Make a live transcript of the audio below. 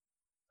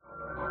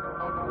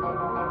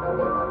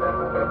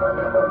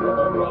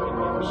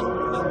musical,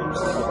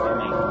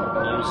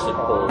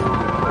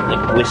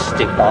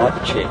 linguistic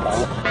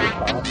objects.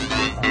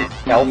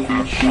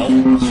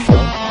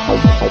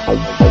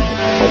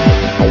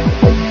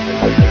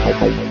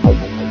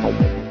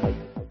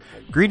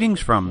 Greetings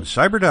from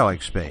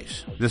Psychedelic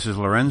Space. This is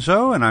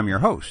Lorenzo, and I'm your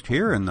host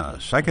here in the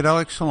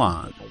Psychedelic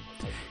Salon.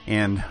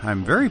 And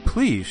I'm very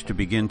pleased to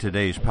begin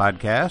today's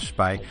podcast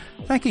by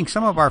thanking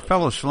some of our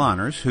fellow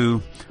saloners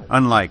who,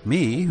 unlike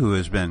me, who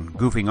has been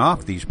goofing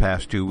off these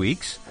past 2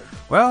 weeks,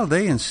 well,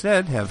 they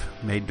instead have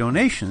made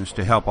donations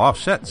to help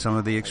offset some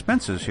of the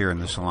expenses here in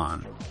the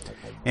salon.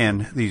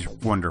 And these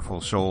wonderful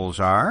souls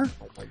are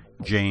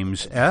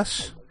James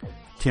S.,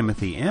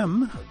 Timothy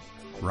M.,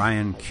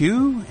 Ryan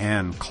Q.,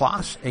 and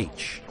Klaus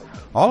H.,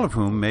 all of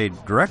whom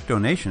made direct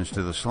donations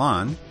to the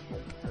salon,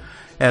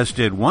 as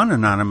did one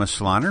anonymous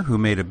saloner who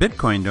made a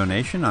Bitcoin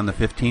donation on the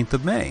 15th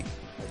of May.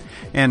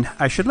 And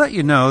I should let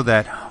you know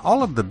that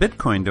all of the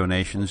Bitcoin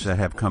donations that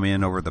have come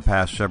in over the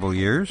past several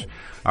years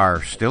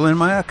are still in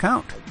my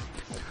account.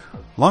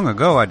 Long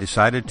ago, I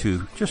decided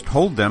to just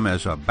hold them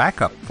as a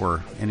backup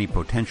for any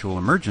potential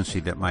emergency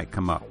that might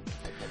come up.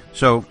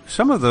 So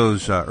some of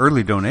those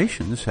early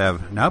donations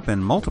have now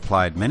been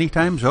multiplied many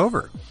times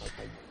over.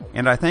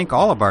 And I thank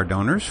all of our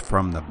donors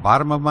from the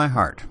bottom of my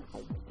heart.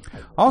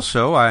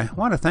 Also, I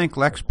want to thank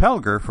Lex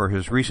Pelger for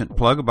his recent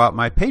plug about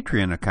my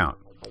Patreon account.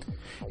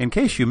 In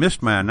case you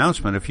missed my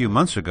announcement a few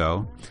months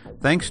ago,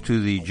 thanks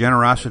to the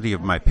generosity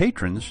of my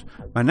patrons,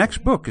 my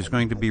next book is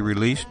going to be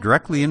released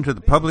directly into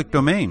the public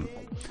domain,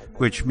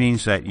 which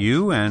means that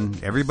you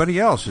and everybody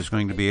else is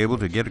going to be able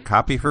to get a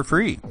copy for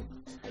free.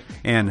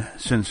 And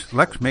since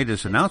Lex made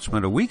his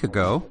announcement a week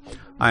ago,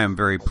 I am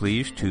very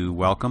pleased to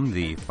welcome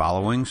the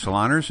following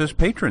saloners as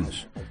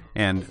patrons.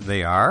 And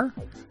they are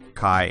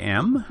Kai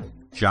M.,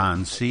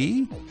 John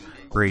C.,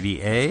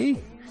 Brady A.,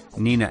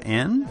 Nina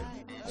N.,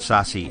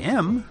 Sasi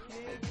M.,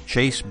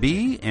 Chase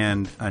B.,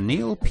 and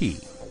Anil P.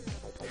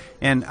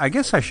 And I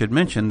guess I should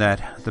mention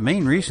that the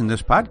main reason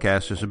this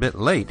podcast is a bit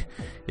late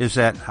is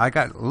that I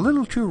got a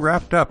little too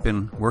wrapped up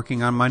in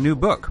working on my new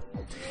book.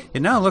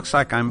 It now looks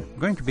like I'm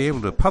going to be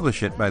able to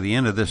publish it by the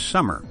end of this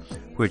summer,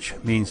 which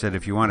means that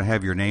if you want to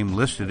have your name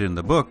listed in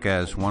the book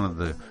as one of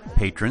the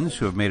patrons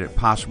who have made it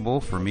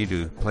possible for me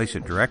to place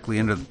it directly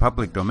into the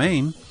public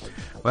domain,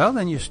 well,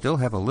 then you still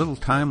have a little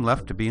time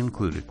left to be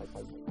included.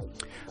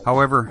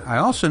 However, I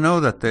also know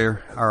that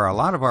there are a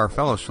lot of our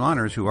fellow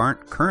saloners who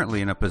aren't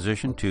currently in a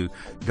position to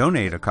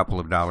donate a couple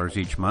of dollars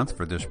each month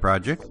for this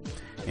project,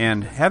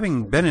 and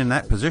having been in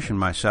that position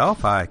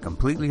myself, I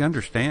completely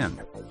understand.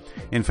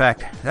 In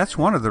fact, that's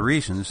one of the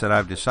reasons that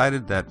I've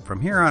decided that from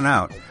here on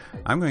out,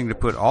 I'm going to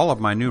put all of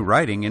my new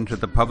writing into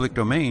the public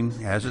domain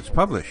as it's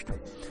published.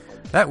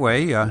 That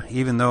way,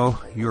 even though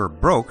you're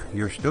broke,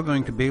 you're still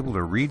going to be able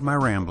to read my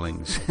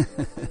ramblings.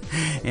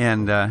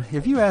 And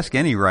if you ask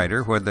any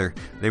writer whether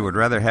they would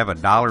rather have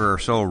 $1 or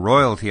so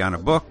royalty on a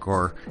book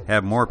or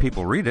have more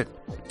people read it,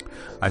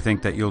 I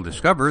think that you'll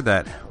discover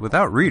that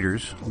without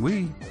readers,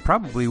 we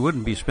probably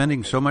wouldn't be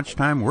spending so much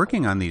time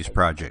working on these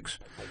projects.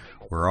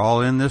 We're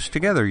all in this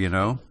together, you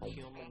know.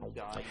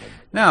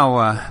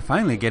 Now,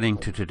 finally getting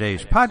to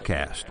today's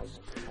podcast.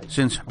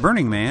 Since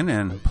Burning Man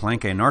and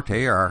Palenque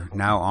Norte are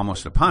now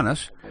almost upon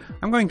us,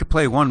 I'm going to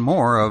play one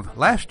more of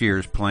last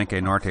year's Palenque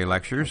Norte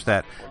lectures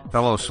that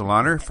fellow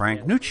saloner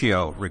Frank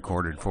Nuccio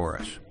recorded for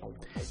us.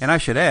 And I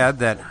should add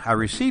that I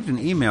received an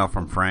email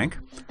from Frank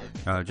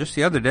just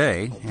the other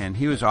day, and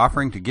he was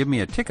offering to give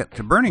me a ticket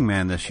to Burning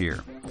Man this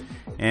year.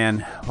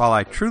 And while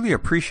I truly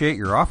appreciate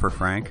your offer,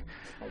 Frank,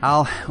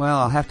 I'll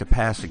have to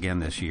pass again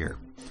this year.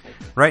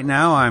 Right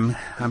now,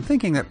 I'm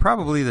thinking that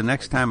probably the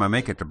next time I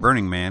make it to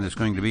Burning Man is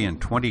going to be in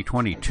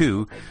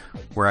 2022,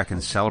 where I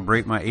can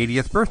celebrate my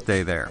 80th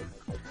birthday there.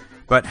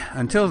 But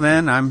until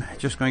then, I'm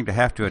just going to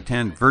have to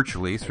attend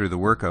virtually through the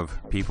work of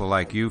people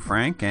like you,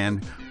 Frank,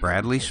 and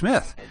Bradley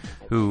Smith,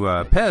 who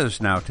Pez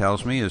now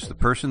tells me is the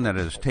person that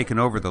has taken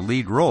over the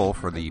lead role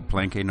for the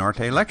Palenque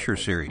Norte lecture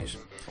series.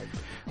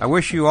 I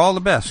wish you all the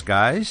best,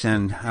 guys,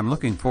 and I'm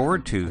looking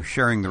forward to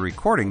sharing the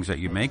recordings that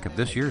you make of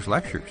this year's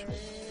lectures.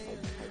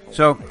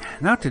 So,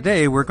 now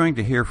today we're going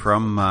to hear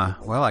from,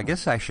 I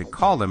guess I should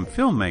call them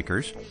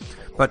filmmakers,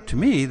 but to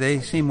me they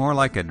seem more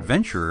like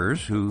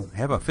adventurers who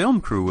have a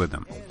film crew with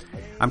them.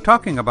 I'm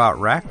talking about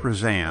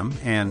Razam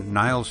and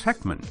Niles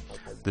Heckman,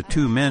 the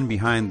two men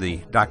behind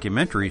the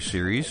documentary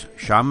series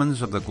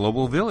Shamans of the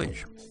Global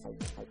Village.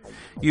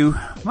 You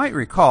might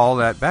recall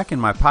that back in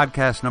my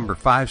podcast number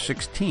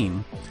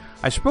 516,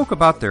 I spoke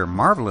about their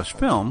marvelous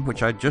film,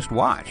 which I'd just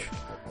watched,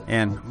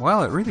 and,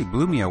 it really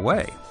blew me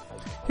away.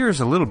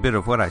 Here's a little bit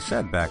of what I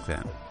said back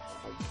then.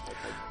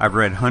 I've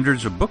read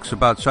hundreds of books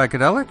about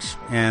psychedelics,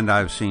 and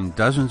I've seen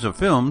dozens of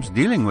films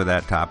dealing with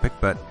that topic,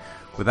 but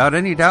without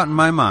any doubt in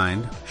my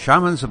mind,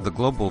 Shamans of the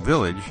Global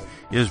Village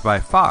is by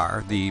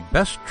far the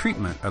best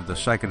treatment of the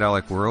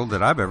psychedelic world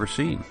that I've ever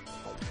seen.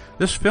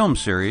 This film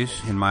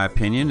series, in my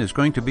opinion, is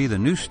going to be the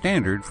new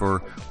standard for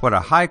what a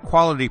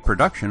high-quality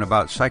production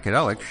about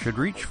psychedelics should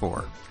reach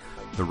for.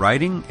 The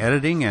writing,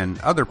 editing, and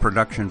other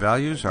production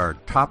values are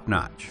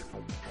top-notch.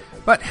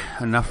 But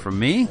enough from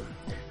me.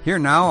 Here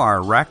now are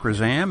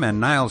Razam and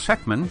Niles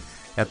Heckman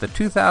at the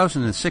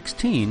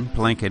 2016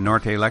 Palenque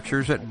Norte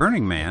Lectures at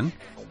Burning Man,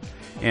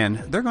 and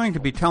they're going to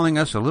be telling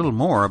us a little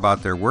more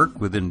about their work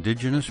with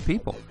indigenous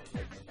people.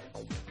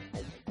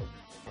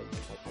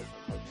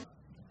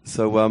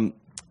 So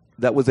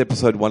that was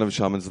episode 1 of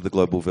Shamans of the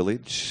Global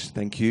Village.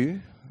 Thank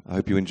you. I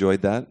hope you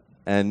enjoyed that.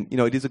 And,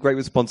 it is a great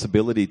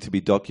responsibility to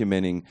be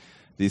documenting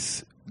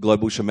this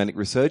global shamanic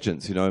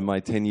resurgence. In my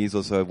 10 years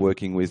or so of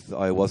working with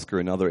ayahuasca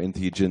and other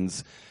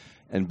entheogens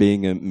and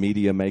being a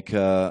media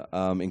maker,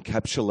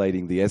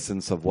 encapsulating the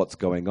essence of what's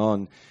going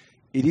on,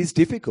 it is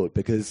difficult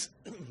because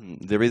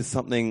there is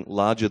something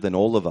larger than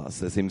all of us.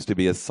 There seems to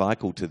be a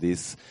cycle to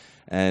this.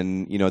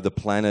 And, the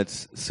planet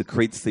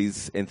secretes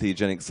these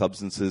entheogenic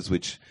substances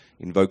which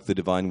invoke the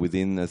divine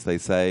within, as they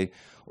say,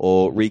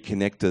 or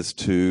reconnect us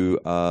to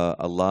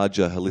a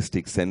larger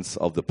holistic sense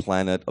of the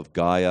planet, of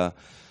Gaia,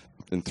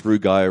 and through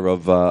Gaia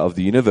of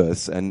the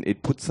universe. And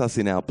it puts us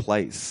in our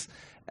place.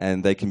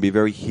 And they can be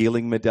very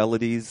healing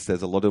modalities.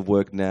 There's a lot of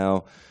work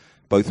now,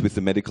 both with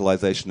the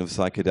medicalization of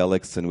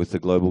psychedelics and with the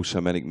global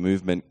shamanic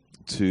movement,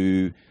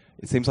 it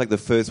seems like the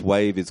first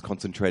wave is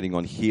concentrating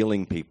on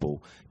healing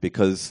people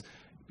because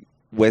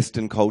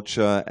Western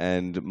culture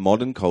and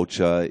modern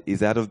culture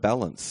is out of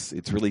balance.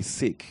 It's really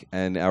sick,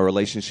 and our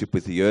relationship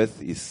with the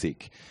earth is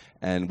sick,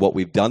 and what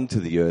we've done to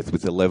the earth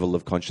with the level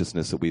of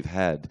consciousness that we've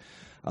had.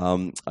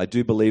 I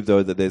do believe,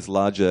 though, that there's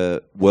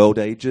larger world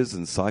ages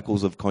and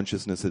cycles of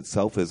consciousness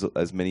itself,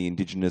 as many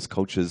indigenous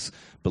cultures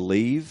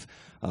believe,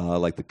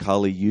 like the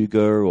Kali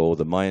Yuga or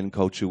the Mayan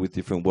culture with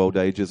different world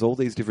ages. All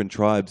these different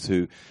tribes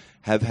who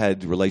have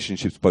had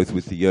relationships both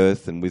with the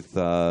earth and with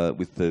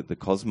the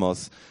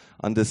cosmos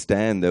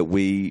understand that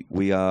we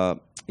are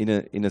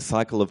in a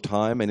cycle of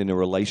time and in a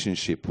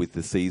relationship with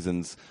the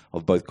seasons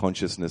of both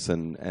consciousness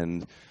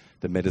and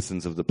the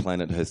medicines of the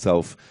planet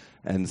herself.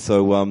 And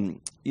so, in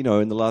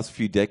the last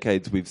few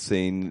decades, we've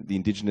seen the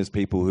indigenous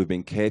people who've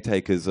been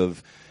caretakers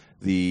of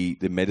the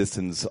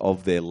medicines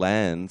of their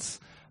lands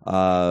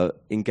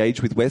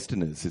engage with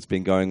Westerners. It's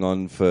been going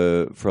on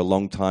for a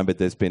long time, but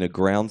there's been a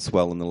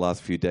groundswell in the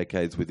last few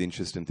decades with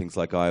interest in things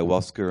like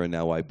ayahuasca and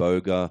now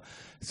iboga.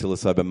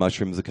 Psilocybin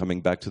mushrooms are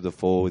coming back to the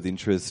fore with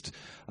interest.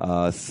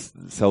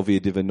 Salvia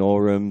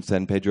divinorum,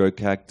 San Pedro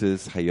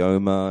cactus,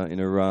 hayoma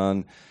in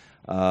Iran,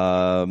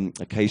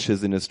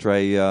 acacias in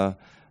Australia.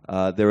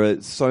 There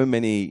are so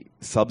many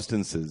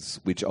substances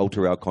which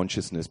alter our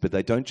consciousness, but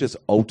they don't just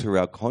alter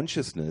our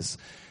consciousness,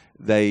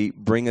 they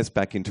bring us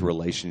back into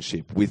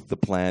relationship with the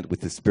plant,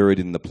 with the spirit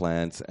in the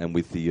plant, and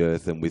with the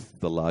earth, and with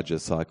the larger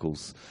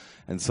cycles.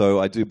 And so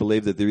I do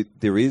believe that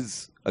there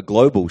is a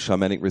global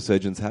shamanic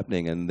resurgence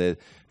happening, and the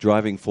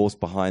driving force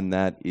behind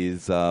that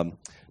is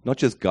not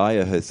just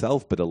Gaia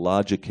herself, but a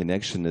larger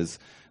connection, as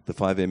the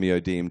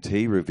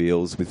 5-MeO-DMT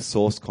reveals, with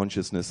source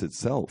consciousness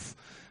itself,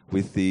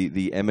 with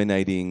the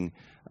emanating,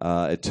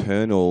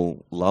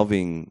 eternal,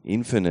 loving,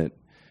 infinite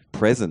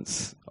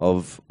presence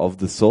of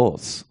the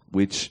source,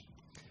 which,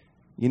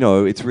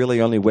 it's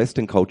really only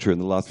Western culture in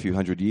the last few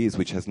hundred years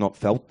which has not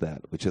felt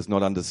that, which has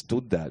not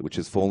understood that, which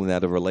has fallen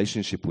out of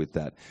relationship with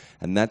that.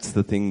 And that's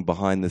the thing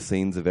behind the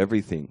scenes of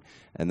everything.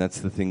 And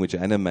that's the thing which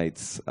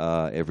animates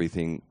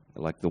everything,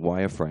 like the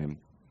wireframe.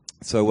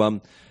 So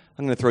I'm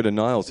going to throw to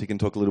Niles. He can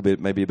talk a little bit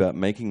maybe about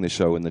making the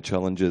show and the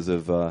challenges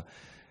of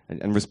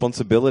and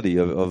responsibility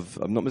of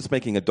not just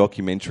making a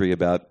documentary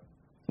about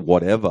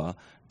whatever,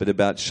 but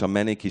about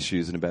shamanic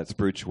issues and about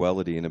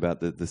spirituality and about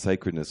the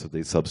sacredness of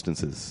these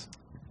substances.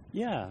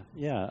 Yeah.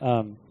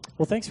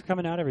 Well, thanks for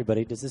coming out,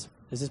 everybody. Is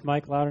this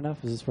mic loud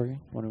enough? Is this working?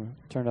 Want to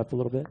turn it up a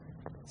little bit?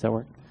 Does that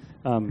work?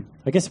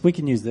 I guess we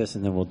can use this,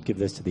 and then we'll give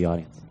this to the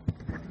audience.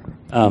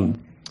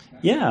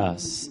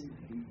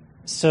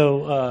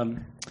 So,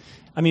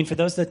 for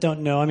those that don't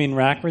know,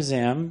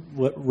 Razam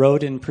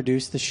wrote and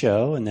produced the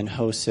show, and then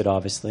hosted,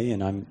 obviously.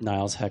 And I'm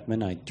Niles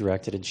Heckman. I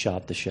directed and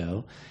shot the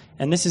show.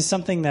 And this is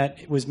something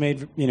that was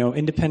made,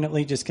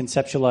 independently, just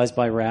conceptualized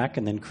by Rack,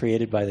 and then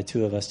created by the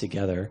two of us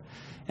together.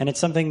 And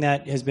it's something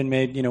that has been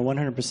made,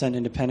 100%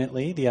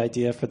 independently. The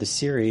idea for the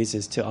series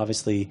is to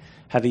obviously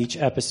have each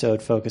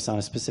episode focus on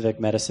a specific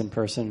medicine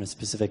person and a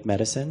specific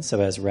medicine. So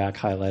as Rack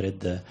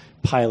highlighted, the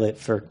pilot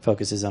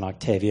focuses on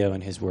Octavio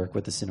and his work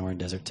with the Sonoran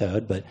Desert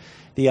Toad. But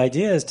the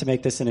idea is to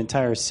make this an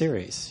entire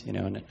series,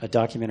 a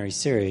documentary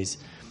series,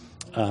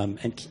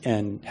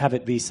 and have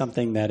it be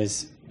something that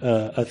is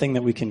a thing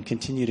that we can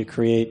continue to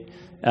create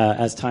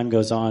as time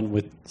goes on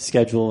with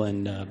schedule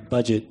and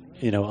budget,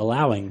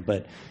 allowing.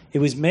 But it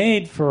was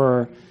made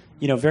for,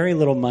 very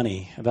little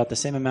money, about the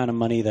same amount of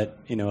money that,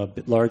 a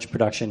large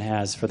production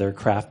has for their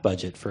craft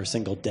budget for a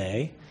single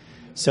day.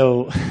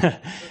 So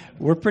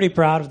we're pretty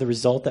proud of the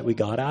result that we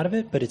got out of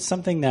it, but it's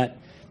something that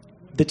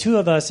the two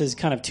of us as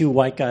kind of two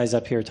white guys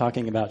up here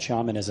talking about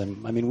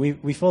shamanism,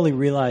 we fully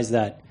realize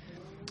that,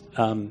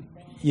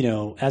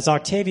 as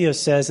Octavio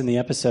says in the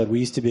episode, we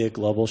used to be a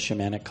global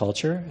shamanic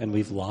culture, and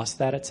we've lost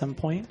that at some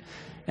point.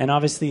 And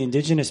obviously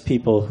indigenous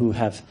people who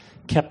have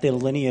kept the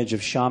lineage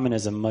of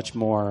shamanism much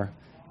more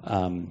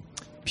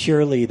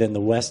purely than the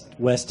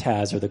West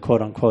has, or the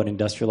quote-unquote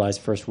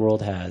industrialized first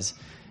world has,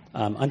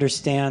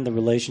 understand the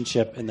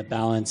relationship and the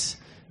balance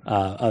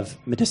of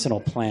medicinal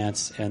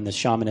plants and the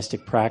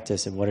shamanistic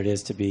practice and what it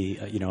is to be,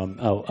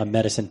 a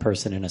medicine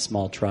person in a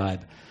small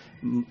tribe,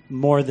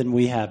 more than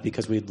we have,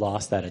 because we'd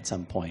lost that at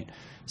some point.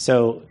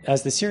 So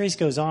as the series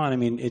goes on, I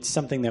mean, it's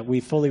something that we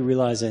fully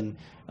realize and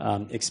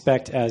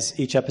expect as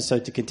each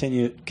episode to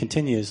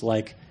continues,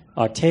 like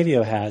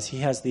Octavio has. He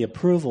has the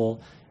approval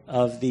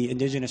of the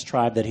indigenous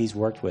tribe that he's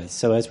worked with.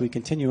 So as we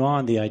continue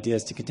on, the idea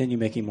is to continue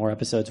making more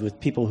episodes with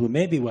people who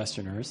may be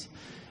Westerners,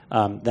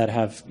 that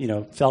have,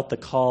 felt the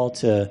call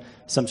to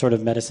some sort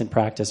of medicine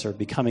practice or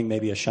becoming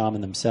maybe a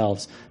shaman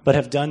themselves, but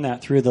have done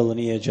that through the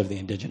lineage of the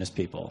indigenous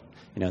people.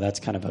 That's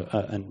kind of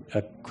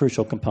a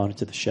crucial component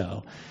to the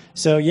show.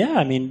 So, yeah,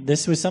 I mean,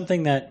 this was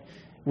something that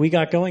we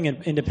got going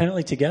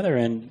independently together,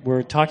 and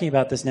we're talking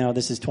about this now.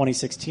 This is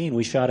 2016.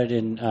 We shot it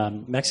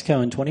in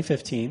Mexico in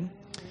 2015,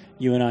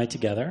 you and I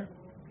together.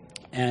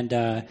 And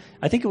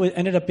I think it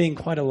ended up being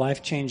quite a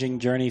life-changing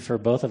journey for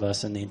both of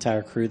us and the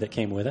entire crew that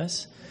came with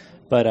us.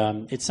 But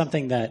it's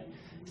something that,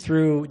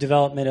 through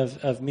development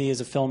of me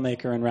as a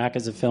filmmaker and Rack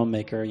as a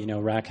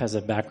filmmaker, Rack has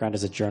a background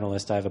as a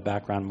journalist. I have a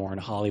background more in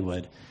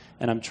Hollywood.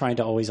 And I'm trying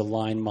to always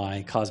align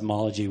my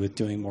cosmology with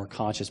doing more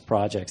conscious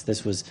projects.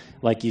 This was,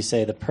 like you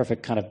say, the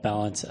perfect kind of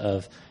balance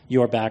of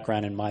your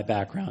background and my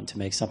background to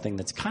make something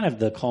that's kind of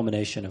the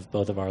culmination of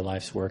both of our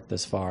life's work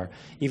thus far.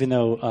 Even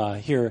though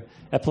here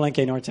at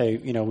Palenque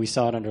Norte, we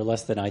saw it under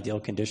less than ideal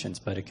conditions,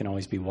 but it can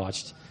always be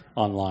watched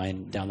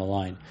online down the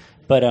line.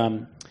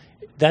 But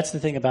that's the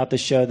thing about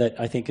this show that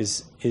I think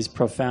is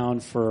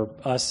profound for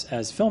us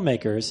as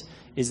filmmakers,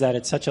 is that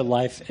it's such a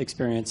life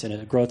experience and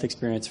a growth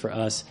experience for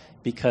us,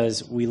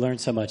 because we learn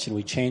so much and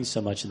we change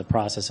so much in the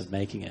process of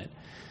making it.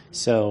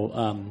 So,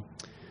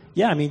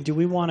 I mean, do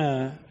we want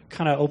to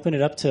kind of open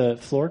it up to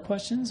floor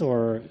questions,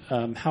 or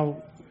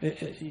how,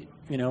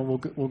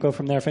 we'll go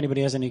from there. If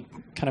anybody has any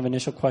kind of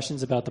initial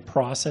questions about the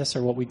process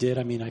or what we did,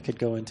 I mean, I could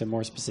go into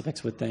more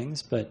specifics with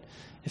things, but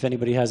if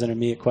anybody has an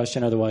immediate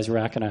question, otherwise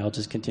Rack and I will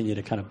just continue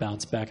to kind of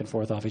bounce back and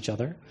forth off each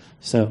other.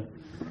 So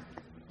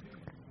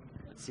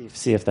let's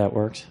see if that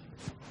works.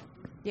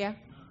 Yeah.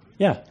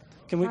 Yeah.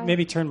 Can we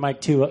maybe turn mic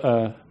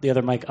to the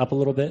other mic up a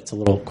little bit? It's a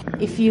little.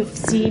 If you've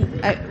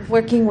seen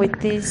working with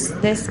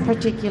this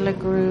particular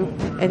group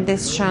and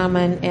this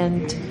shaman,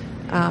 and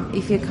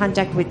if you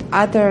contact with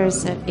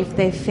others, and if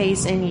they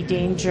face any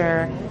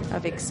danger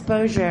of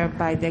exposure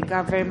by the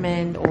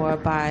government or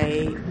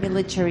by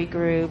military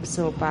groups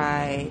or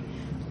by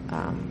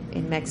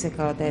in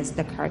Mexico, there's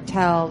the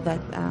cartel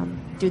that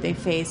do they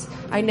face?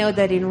 I know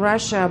that in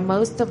Russia,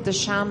 most of the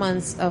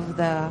shamans of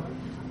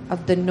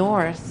the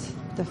north,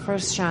 the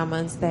first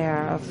shamans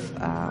there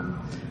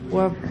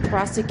were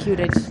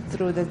prosecuted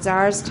through the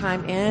Tsar's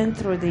time and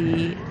through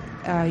the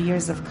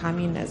years of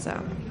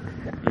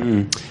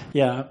communism.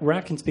 Yeah,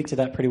 Rack can speak to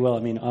that pretty well. I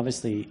mean,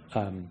 obviously,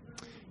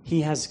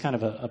 he has kind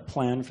of a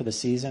plan for the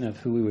season of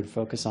who we would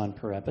focus on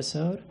per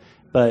episode,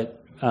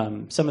 but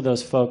some of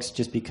those folks,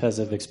 just because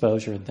of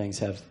exposure and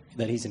things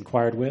that he's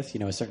inquired with,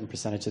 a certain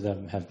percentage of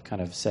them have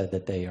kind of said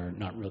that they are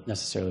not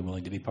necessarily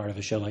willing to be part of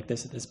a show like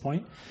this at this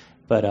point.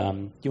 But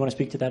do you want to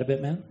speak to that a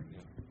bit, man?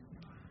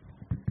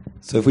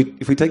 So if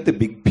we take the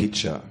big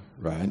picture,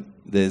 right,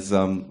 there's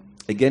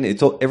again,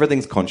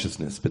 everything's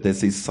consciousness, but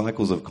there's these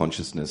cycles of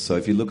consciousness. So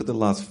if you look at the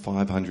last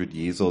 500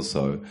 years or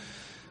so,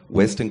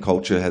 Western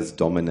culture has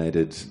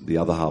dominated the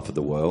other half of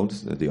the world,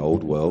 the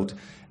old world,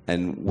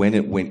 and when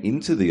it went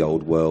into the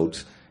old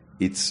world,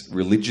 its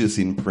religious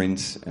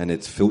imprint and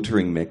its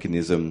filtering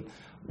mechanism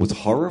was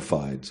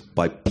horrified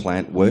by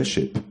plant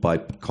worship, by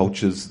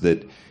cultures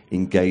that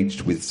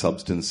engaged with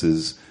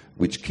substances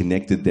which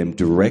connected them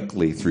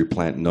directly through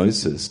plant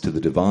gnosis to the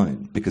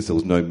divine, because there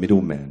was no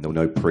middleman, there were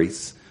no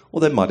priests. Well,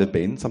 there might have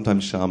been.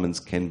 Sometimes shamans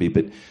can be,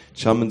 but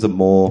shamans are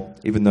more,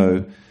 even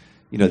though,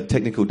 the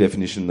technical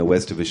definition in the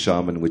West of a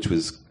shaman, which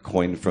was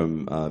coined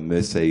from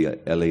Mircea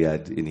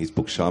Eliade in his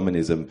book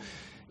Shamanism,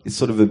 is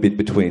sort of a bit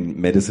between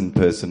medicine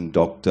person,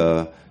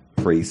 doctor,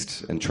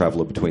 priest, and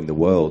traveller between the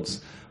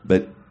worlds.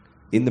 But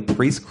in the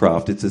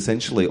priestcraft, it's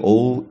essentially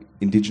all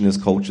indigenous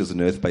cultures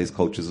and earth-based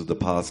cultures of the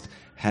past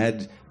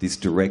had this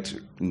direct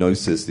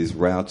gnosis, this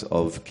route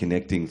of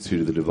connecting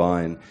to the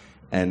divine,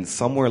 and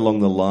somewhere along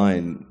the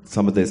line,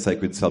 some of their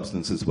sacred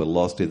substances were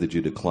lost either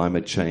due to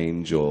climate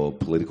change or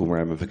political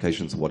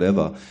ramifications,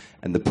 whatever,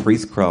 and the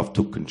priestcraft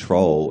took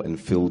control and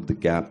filled the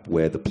gap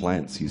where the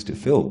plants used to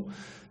fill.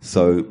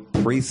 So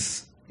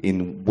priests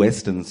in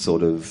Western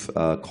sort of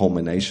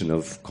culmination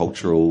of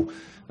cultural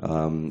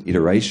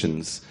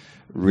iterations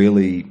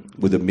really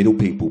were the middle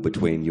people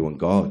between you and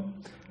God.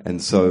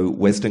 And so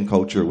Western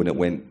culture, when it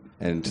went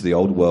into the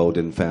old world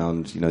and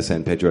found,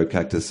 San Pedro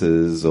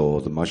cactuses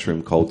or the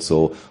mushroom cults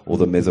or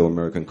the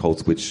Mesoamerican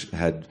cults which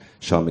had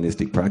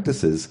shamanistic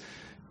practices,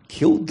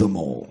 killed them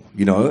all,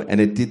 and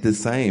it did the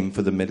same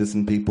for the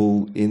medicine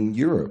people in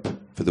Europe,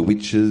 for the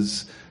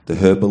witches, the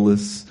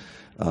herbalists,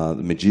 the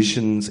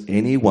magicians,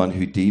 anyone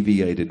who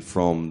deviated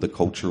from the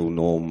cultural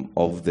norm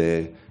of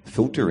their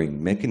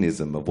filtering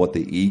mechanism of what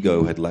the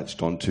ego had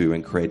latched onto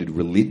and created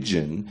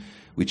religion,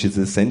 which is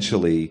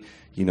essentially,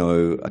 you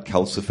know, a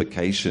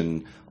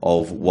calcification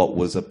of what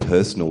was a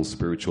personal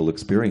spiritual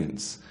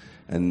experience.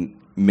 And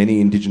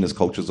many indigenous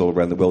cultures all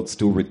around the world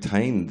still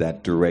retain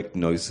that direct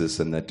gnosis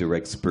and that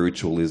direct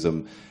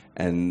spiritualism,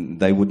 and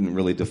they wouldn't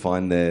really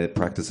define their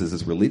practices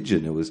as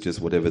religion. It was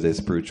just whatever their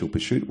spiritual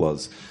pursuit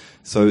was.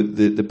 So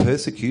the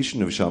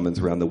persecution of shamans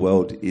around the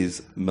world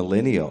is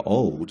millennia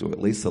old, or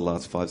at least the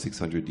last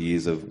 500-600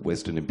 years of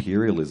Western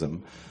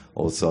imperialism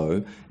or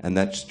so, and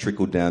that's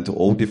trickled down to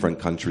all different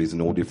countries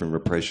and all different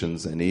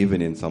repressions, and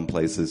even in some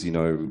places, you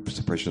know,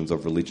 suppressions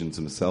of religions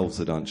themselves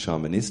that aren't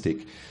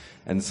shamanistic.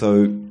 And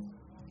so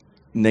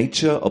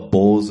nature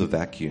abhors a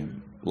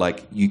vacuum.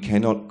 Like, you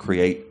cannot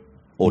create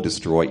or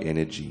destroy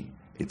energy.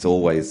 It's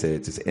always there.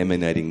 It's this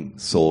emanating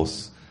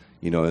source,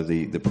 you know,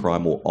 the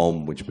primal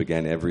Om, which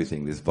began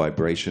everything, this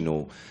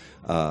vibrational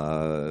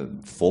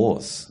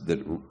force,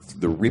 that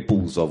the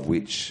ripples of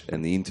which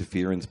and the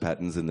interference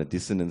patterns and the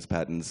dissonance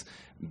patterns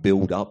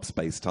build up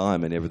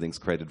space-time, and everything's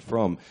created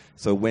from.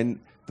 So when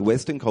the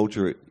Western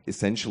culture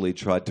essentially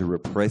tried to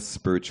repress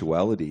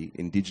spirituality,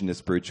 indigenous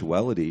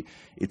spirituality,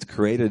 it's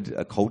created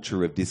a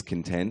culture of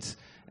discontent.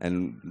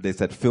 And there's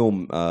that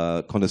film,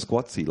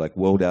 Conisquatsi, like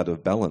World Out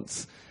of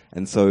Balance.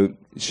 And so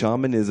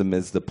shamanism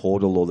as the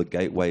portal or the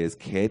gateway, as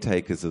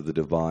caretakers of the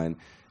divine,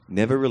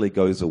 never really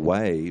goes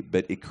away,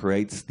 but it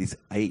creates this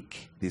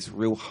ache, this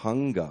real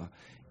hunger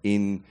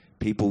in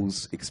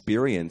people's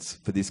experience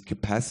for this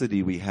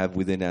capacity we have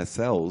within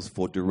ourselves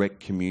for direct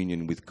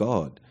communion with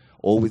God,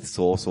 or with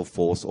source or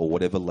force or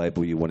whatever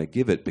label you want to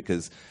give it,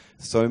 because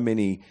so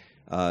many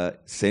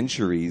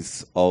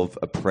centuries of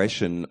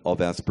oppression of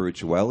our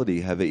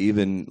spirituality have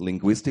even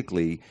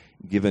linguistically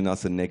given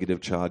us a negative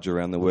charge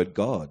around the word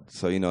God.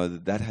 So, you know,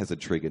 that has a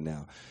trigger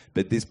now.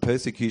 But this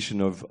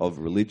persecution of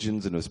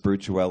religions and of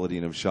spirituality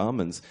and of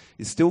shamans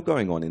is still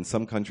going on in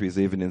some countries,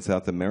 even in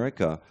South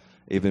America,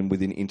 even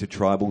within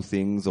intertribal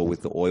things, or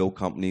with the oil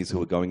companies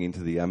who are going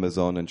into the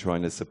Amazon and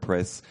trying to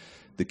suppress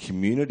the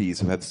communities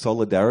who have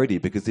solidarity.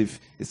 Because if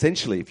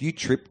you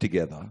trip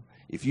together,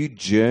 if you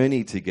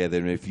journey together,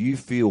 and if you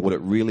feel what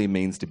it really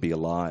means to be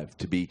alive,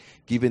 to be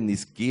given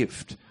this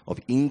gift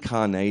of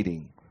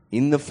incarnating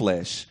in the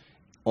flesh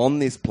on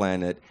this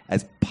planet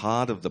as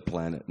part of the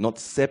planet, not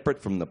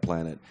separate from the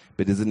planet,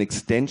 but as an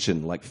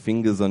extension, like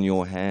fingers on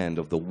your hand,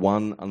 of the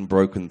one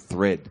unbroken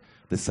thread,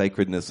 the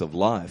sacredness of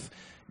life,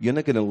 you're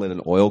not going to let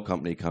an oil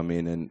company come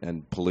in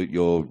and pollute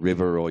your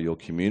river or your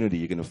community.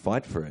 You're going to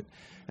fight for it.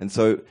 And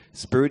so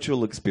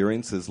spiritual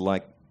experiences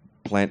like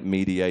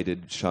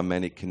plant-mediated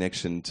shamanic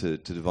connection to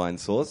divine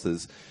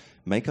sources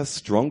make us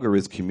stronger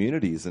as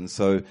communities. And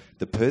so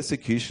the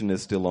persecution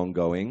is still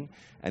ongoing.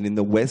 And in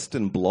the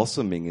Western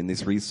blossoming, in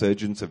this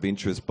resurgence of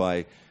interest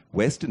by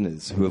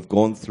Westerners who have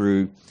gone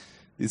through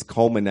this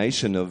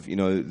culmination of, you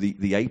know,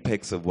 the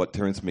apex of what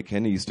Terence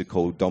McKenna used to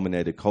call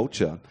dominated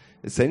culture,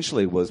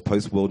 essentially was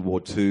post-World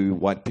War II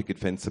white picket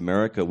fence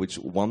America, which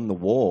won the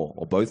war,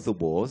 or both the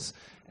wars,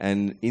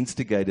 and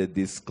instigated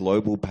this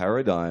global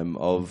paradigm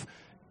of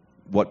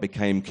what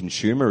became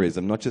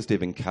consumerism, not just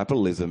even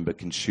capitalism, but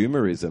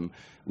consumerism,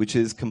 which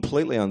is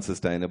completely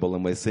unsustainable.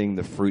 And we're seeing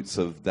the fruits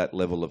of that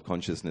level of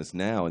consciousness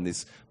now, and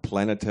this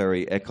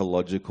planetary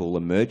ecological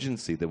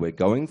emergency that we're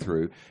going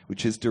through,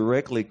 which is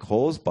directly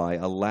caused by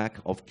a lack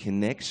of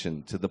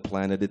connection to the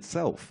planet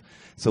itself.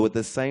 So at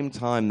the same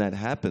time that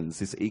happens,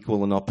 this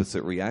equal and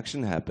opposite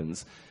reaction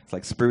happens. It's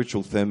like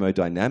spiritual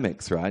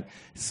thermodynamics, right?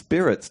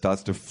 Spirit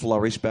starts to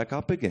flourish back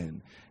up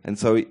again. And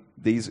so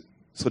these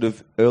sort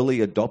of early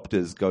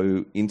adopters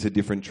go into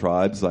different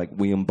tribes, like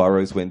William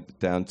Burroughs went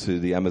down to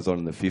the Amazon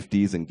in the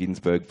 50s, and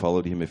Ginsberg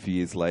followed him a few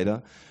years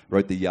later,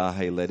 wrote the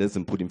Yahé letters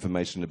and put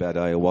information about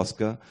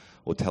ayahuasca,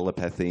 or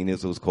telepathy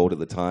as it was called at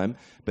the time.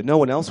 But no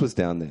one else was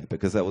down there,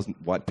 because that was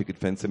white picket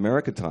fence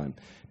America time.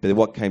 But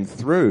what came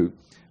through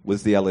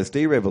was the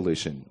LSD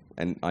revolution.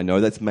 And I know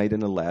that's made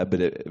in a lab,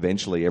 but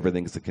eventually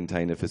everything's a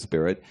container for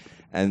spirit.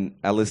 And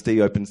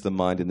LSD opens the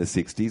mind in the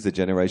 60s. A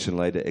generation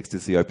later,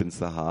 ecstasy opens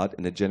the heart.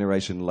 And a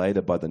generation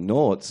later, by the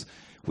noughts,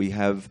 we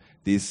have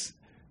this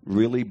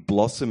really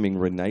blossoming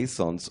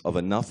renaissance of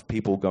enough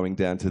people going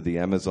down to the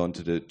Amazon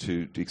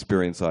to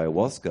experience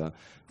ayahuasca,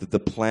 that the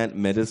plant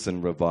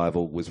medicine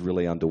revival was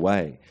really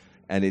underway.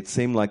 And it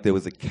seemed like there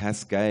was a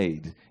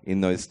cascade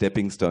in those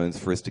stepping stones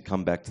for us to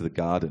come back to the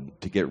garden,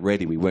 to get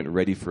ready. We weren't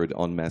ready for it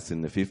en masse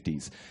in the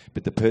 50s.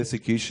 But the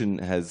persecution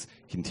has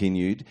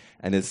continued.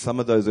 And as some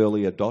of those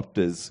early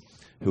adopters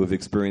who have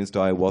experienced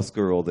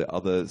ayahuasca or the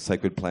other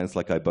sacred plants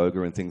like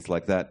iboga and things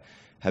like that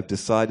have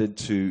decided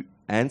to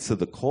answer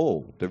the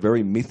call, the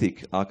very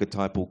mythic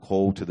archetypal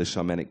call to the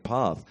shamanic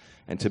path,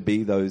 and to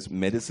be those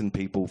medicine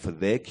people for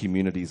their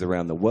communities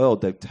around the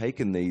world, they've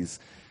taken these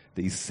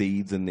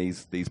seeds and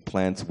these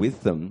plants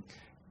with them,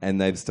 and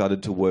they've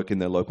started to work in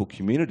their local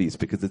communities,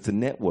 because it's a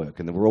network,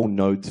 and we're all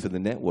nodes for the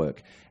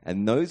network.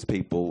 And those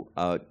people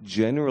are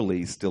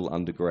generally still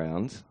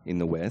underground in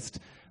the West,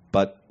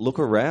 But look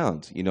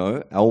around,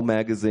 Elle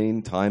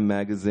magazine, Time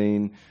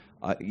magazine,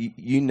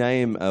 you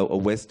name a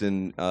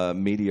Western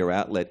media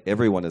outlet,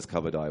 everyone has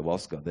covered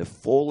ayahuasca. They're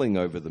falling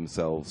over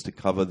themselves to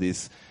cover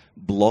this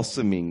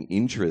blossoming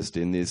interest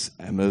in this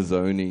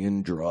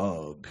Amazonian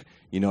drug,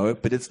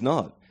 but it's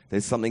not.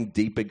 There's something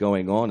deeper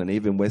going on, and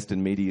even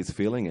Western media is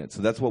feeling it.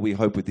 So that's what we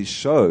hope with this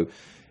show.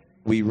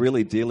 We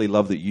really dearly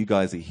love that you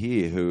guys are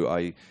here, who I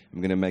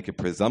am going to make a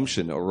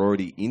presumption are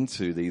already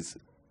into these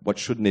what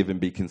shouldn't even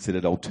be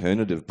considered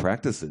alternative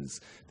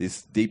practices,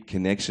 this deep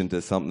connection to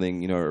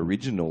something,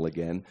 original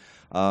again.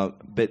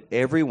 But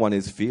everyone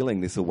is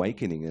feeling this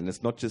awakening, and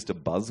it's not just a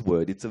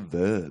buzzword, it's a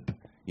verb.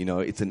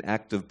 It's an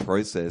active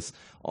process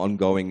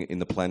ongoing in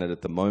the planet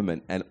at the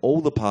moment, and all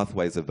the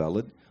pathways are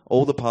valid.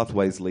 All the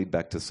pathways lead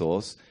back to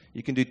source.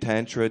 You can do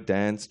tantra,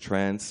 dance,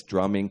 trance,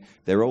 drumming.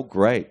 They're all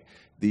great.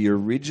 The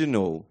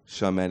original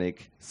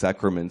shamanic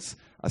sacraments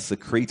are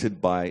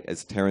secreted by,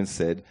 as Terence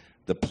said,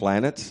 the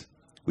planet,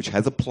 which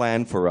has a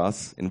plan for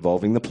us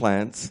involving the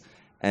plants,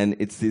 and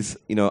it's this,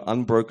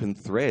 unbroken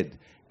thread.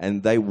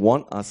 And they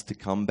want us to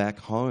come back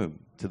home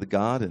to the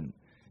garden.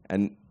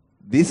 And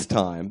this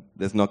time,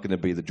 there's not going to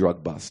be the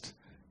drug bust.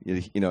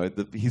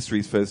 The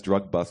history's first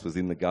drug bust was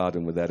in the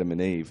garden with Adam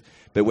and Eve.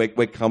 But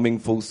we're coming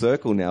full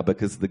circle now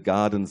because the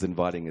garden's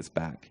inviting us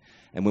back.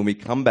 And when we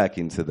come back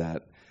into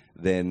that,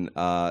 then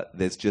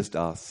there's just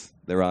us.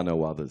 There are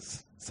no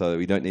others. So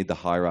we don't need the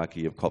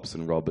hierarchy of cops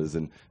and robbers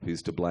and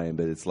who's to blame.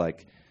 But it's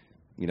like,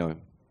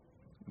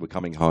 we're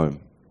coming home.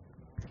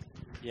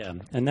 Yeah,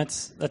 and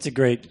that's a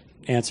great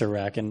answer,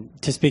 Rack. And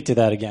to speak to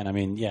that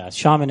again,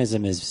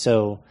 shamanism is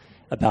so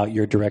about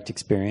your direct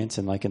experience.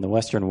 And like in the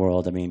Western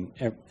world,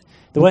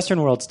 the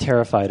Western world's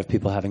terrified of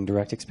people having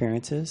direct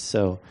experiences.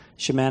 So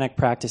shamanic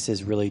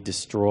practices really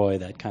destroy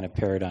that kind of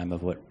paradigm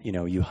of what,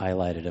 you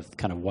highlighted of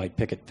kind of white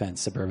picket fence,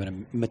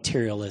 suburban,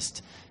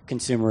 materialist,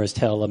 consumerist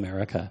hell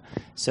America.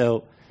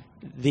 So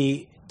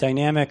the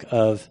dynamic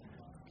of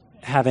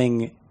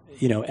having,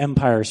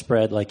 empire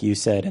spread, like you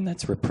said, and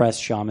that's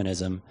repressed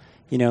shamanism.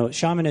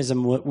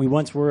 Shamanism, we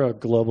once were a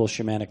global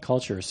shamanic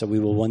culture, so we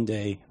will one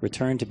day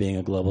return to being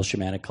a global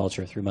shamanic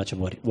culture through much of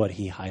what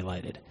he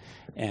highlighted.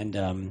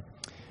 And,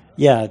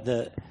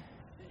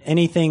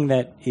 anything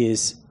that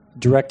is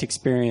direct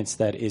experience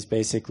that is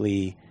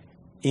basically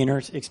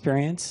inner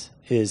experience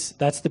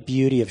that's the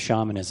beauty of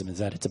shamanism, is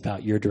that it's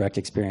about your direct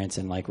experience,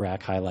 and like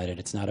Rack highlighted,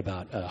 it's not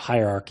about a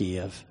hierarchy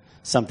of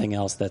something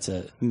else that's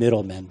a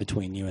middleman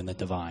between you and the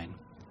divine.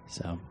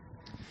 So, do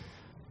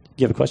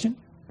you have a question?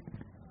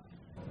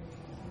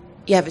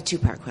 Yeah, I have a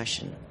two-part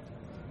question.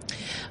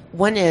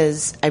 One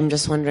is, I'm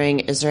just wondering,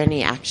 is there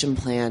any action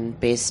plan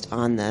based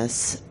on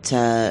this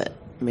to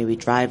maybe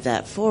drive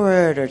that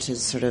forward, or to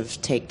sort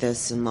of take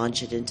this and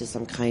launch it into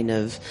some kind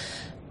of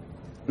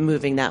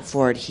moving that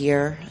forward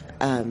here?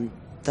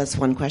 That's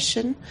one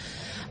question.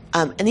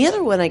 And the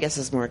other one, I guess,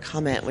 is more a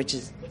comment, which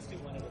is... Let's do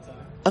one at a time.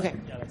 Okay.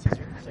 Yeah, that's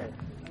easier. So,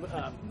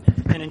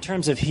 and in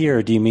terms of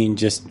here, do you mean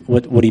just...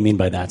 What do you mean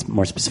by that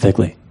more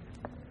specifically?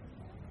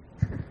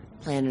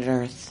 Planet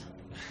Earth.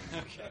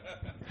 Okay.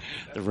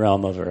 The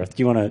realm of Earth.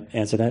 Do you want to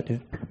answer that, dude?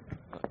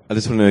 I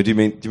just want to know, do you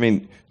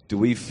mean do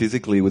we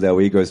physically, with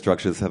our ego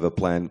structures, have a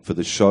plan for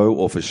the show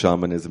or for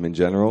shamanism in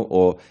general?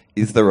 Or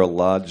is there a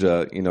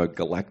larger,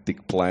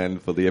 galactic plan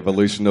for the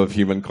evolution of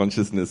human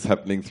consciousness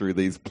happening through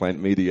these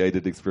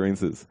plant-mediated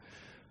experiences?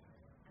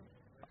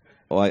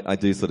 I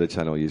do sort of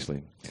channel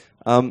usually.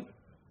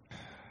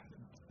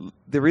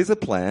 There is a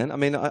plan. I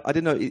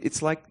don't know.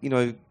 It's like,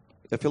 I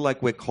feel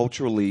like we're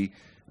culturally,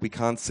 we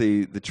can't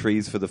see the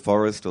trees for the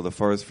forest or the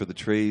forest for the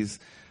trees.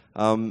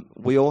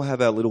 We all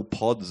have our little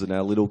pods and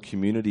our little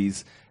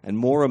communities, and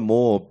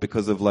more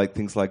because of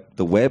things like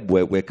the web,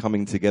 where we're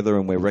coming together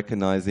and we're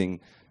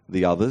recognizing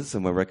the others,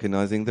 and we're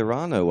recognizing there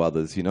are no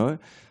others.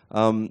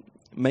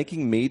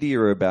 Making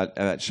media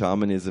about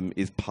shamanism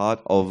is part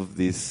of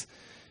this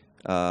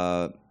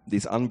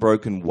this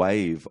unbroken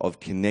wave of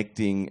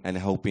connecting and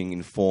helping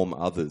inform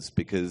others,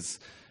 because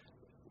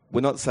we're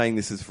not saying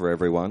this is for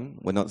everyone.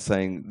 We're not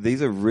saying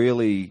these are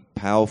really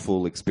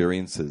powerful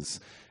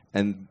experiences.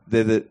 And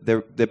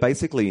they're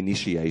basically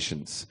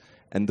initiations.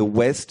 And the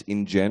West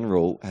in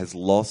general has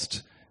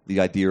lost the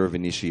idea of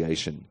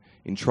initiation.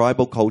 In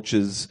tribal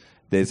cultures,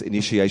 there's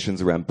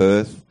initiations around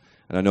birth.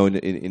 And I know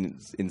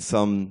in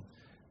some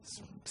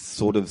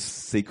sort of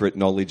secret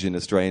knowledge in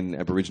Australian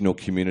Aboriginal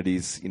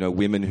communities,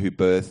 women who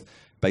birth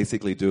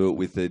basically do it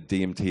with the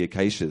DMT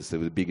acacias, so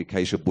with the big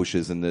acacia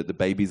bushes, and the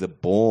babies are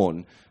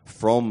born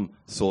from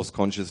source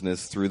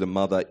consciousness through the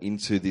mother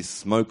into this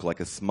smoke, like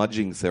a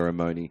smudging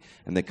ceremony,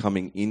 and they're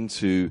coming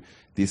into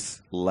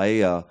this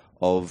layer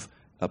of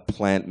a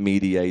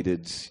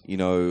plant-mediated,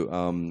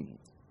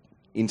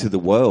 into the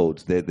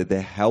world.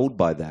 They're held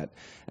by that.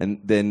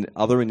 And then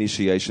other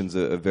initiations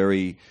are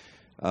very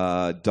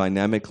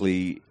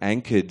dynamically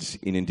anchored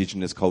in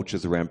Indigenous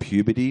cultures around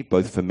puberty,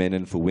 both for men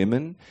and for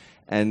women.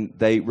 And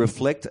they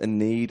reflect a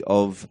need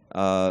of,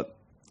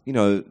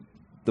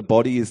 the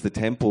body is the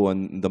temple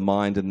and the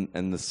mind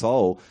and the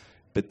soul,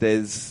 but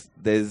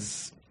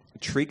there's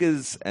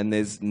triggers and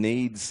there's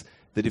needs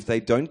that if they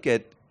don't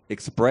get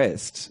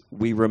expressed,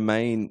 we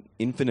remain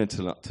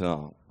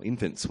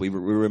infants. We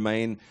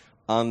remain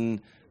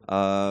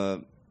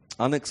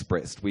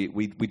unexpressed.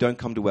 We don't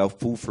come to our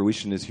full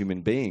fruition as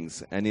human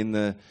beings.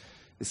 And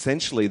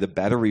essentially the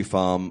battery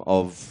farm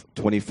of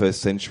 21st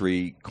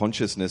century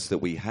consciousness that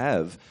we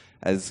have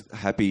as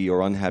happy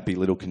or unhappy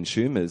little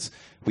consumers,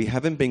 we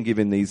haven't been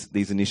given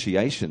these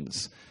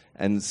initiations.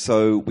 And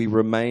so we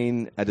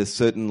remain at a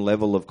certain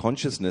level of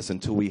consciousness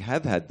until we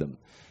have had them.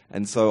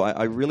 And so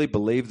I really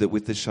believe that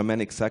with the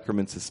shamanic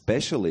sacraments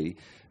especially,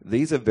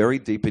 these are very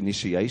deep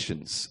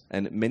initiations.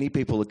 And many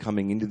people are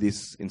coming into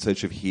this in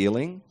search of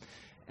healing.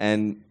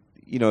 And,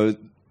 you know,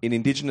 in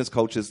indigenous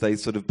cultures, they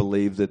sort of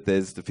believe that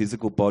there's the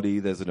physical body,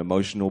 there's an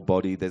emotional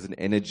body, there's an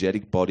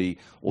energetic body,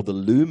 or the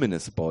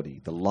luminous body,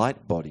 the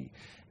light body.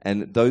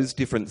 And those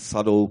different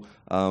subtle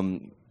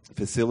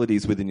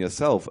facilities within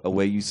yourself are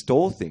where you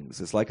store things.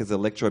 It's like as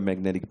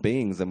electromagnetic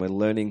beings, and we're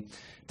learning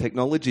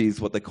technology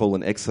is what they call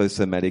an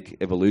exosomatic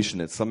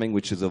evolution. It's something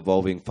which is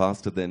evolving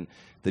faster than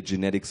the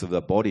genetics of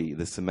the body,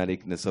 the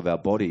somaticness of our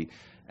body.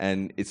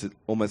 And it's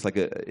almost like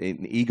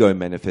an ego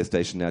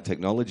manifestation in our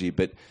technology.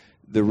 But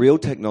the real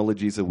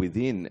technologies are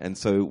within. And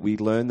so we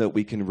learn that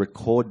we can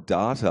record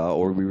data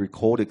or we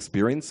record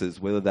experiences,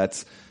 whether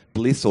that's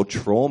bliss or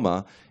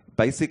trauma,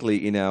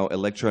 basically in our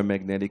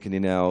electromagnetic and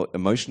in our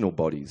emotional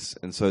bodies.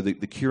 And so the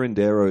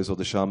curanderos or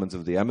the shamans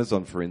of the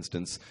Amazon, for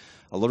instance,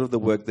 a lot of the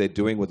work they're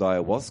doing with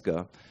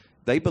ayahuasca,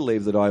 they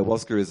believe that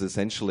ayahuasca is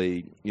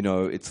essentially, you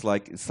know, it's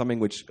something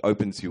which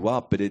opens you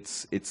up, but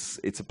it's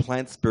a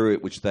plant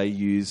spirit which they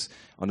use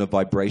on a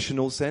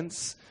vibrational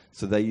sense.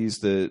 So they use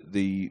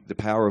the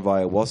power of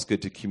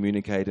ayahuasca to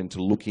communicate and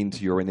to look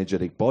into your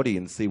energetic body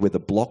and see where the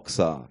blocks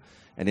are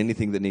and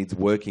anything that needs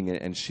working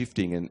and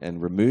shifting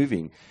and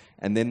removing.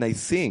 And then they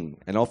sing.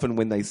 And often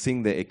when they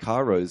sing their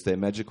ikaros, their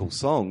magical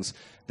songs,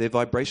 they're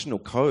vibrational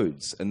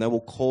codes. And they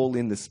will call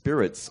in the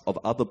spirits of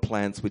other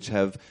plants which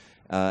have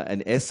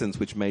an essence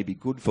which may be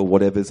good for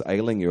whatever's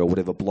ailing you or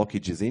whatever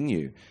blockage is in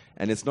you.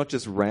 And it's not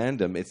just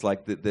random. It's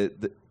like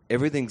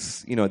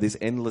everything's, you know, this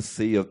endless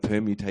sea of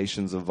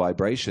permutations of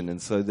vibration.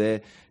 And so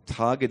they're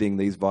targeting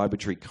these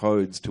vibratory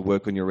codes to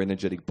work on your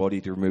energetic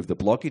body to remove the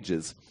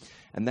blockages.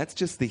 And that's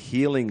just the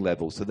healing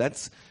level. So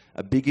that's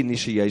a big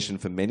initiation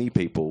for many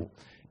people.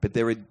 But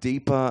there are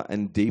deeper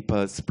and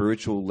deeper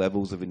spiritual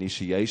levels of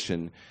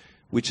initiation,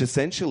 which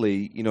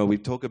essentially, you know,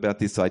 we've talked about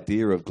this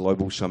idea of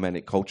global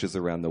shamanic cultures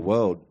around the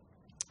world.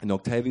 And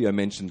Octavio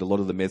mentioned a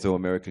lot of the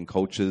Mesoamerican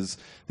cultures,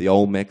 the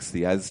Olmecs,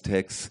 the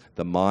Aztecs,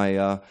 the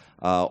Maya,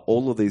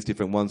 all of these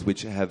different ones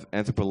which have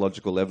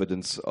anthropological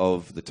evidence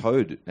of the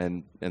toad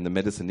and the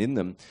medicine in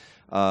them.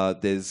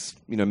 There's,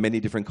 you know,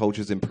 many different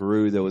cultures in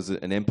Peru. There was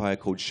an empire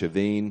called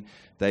Chavin.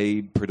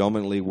 They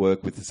predominantly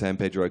work with the San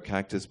Pedro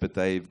cactus, but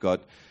they've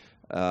got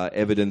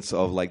evidence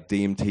of like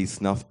DMT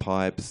snuff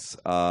pipes,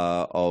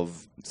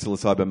 of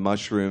psilocybin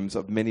mushrooms,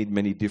 of many,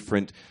 many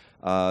different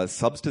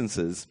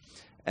substances.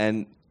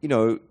 And, you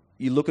know,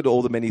 you look at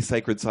all the many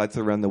sacred sites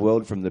around the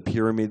world, from the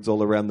pyramids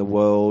all around the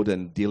world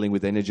and dealing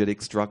with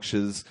energetic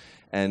structures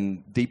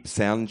and deep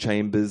sound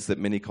chambers that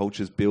many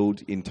cultures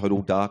build in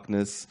total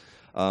darkness,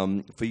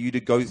 for you to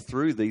go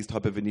through these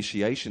type of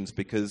initiations,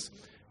 because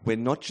we're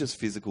not just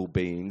physical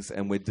beings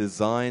and we're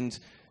designed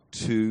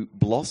to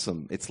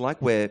blossom. It's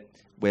like we're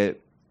the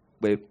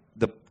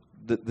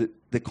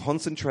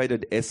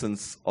concentrated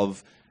essence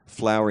of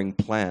flowering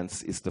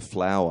plants is the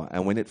flower,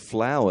 and when it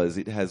flowers,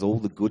 it has all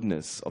the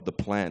goodness of the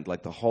plant,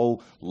 like the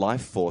whole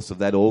life force of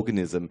that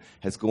organism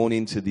has gone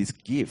into this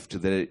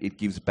gift that it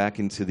gives back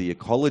into the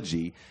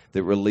ecology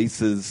that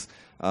releases,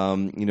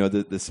 you know,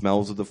 the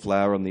smells of the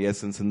flower and the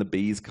essence, and the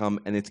bees come,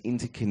 and it's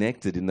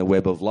interconnected in the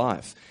web of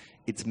life.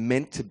 It's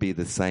meant to be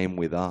the same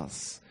with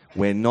us.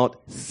 We're not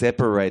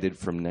separated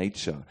from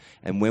nature.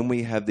 And when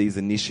we have these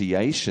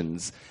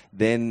initiations,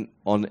 then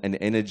on an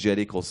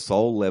energetic or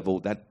soul level,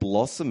 that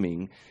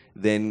blossoming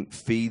then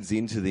feeds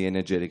into the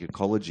energetic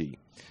ecology.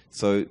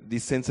 So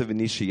this sense of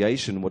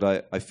initiation, what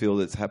I feel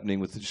that's happening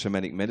with the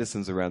shamanic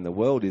medicines around the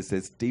world is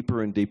there's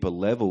deeper and deeper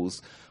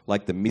levels,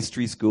 like the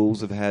mystery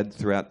schools have had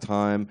throughout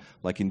time,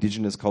 like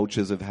indigenous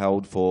cultures have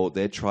held for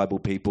their tribal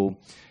people.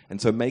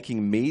 And so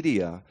making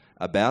media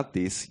about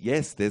this,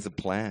 yes, there's a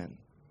plan.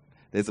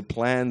 There's a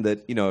plan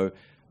that, you know,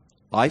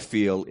 I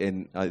feel,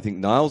 and I think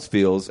Niles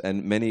feels,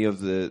 and many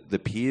of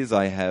the peers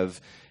I have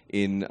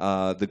in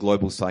the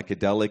global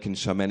psychedelic and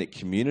shamanic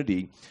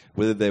community,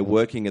 whether they're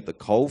working at the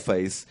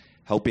coalface,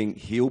 helping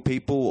heal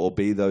people, or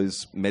be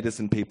those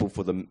medicine people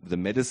for the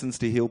medicines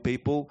to heal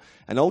people,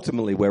 and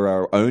ultimately we're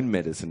our own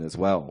medicine as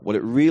well. What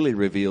it really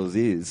reveals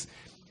is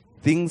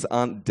things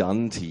aren't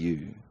done to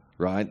you,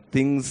 right?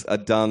 Things are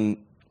done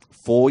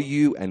for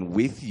you and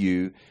with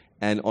you,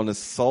 and on a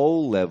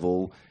soul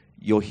level,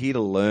 you're here to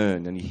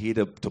learn and you're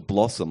here to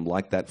blossom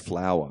like that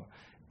flower.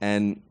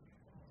 And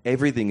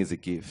everything is a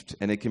gift.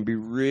 And it can be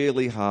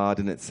really hard,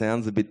 and it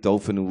sounds a bit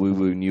dolphin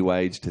woo-woo new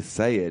age to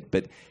say it,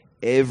 but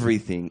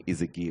everything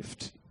is a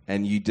gift.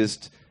 And you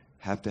just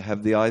have to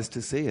have the eyes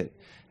to see it.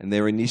 And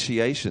they're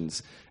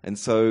initiations. And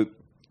so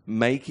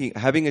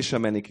having a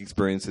shamanic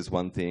experience is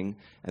one thing,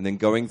 and then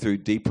going through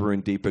deeper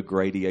and deeper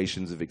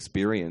gradations of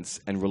experience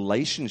and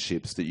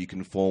relationships that you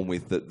can form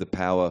with the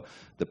power,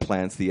 the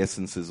plants, the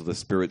essences, or the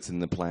spirits in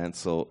the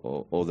plants,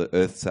 or the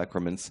earth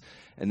sacraments,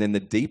 and then the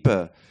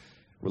deeper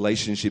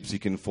relationships you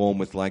can form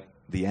with, like,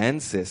 the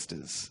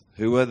ancestors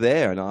who are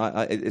there.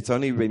 And it's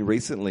only been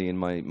recently in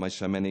my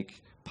shamanic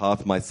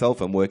path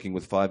myself, I'm working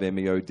with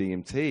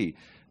 5-MeO-DMT,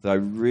 that I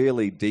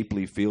really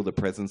deeply feel the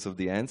presence of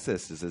the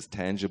ancestors as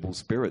tangible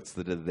spirits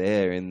that are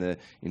there in the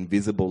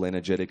invisible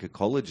energetic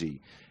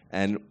ecology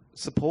and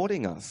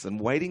supporting us and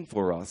waiting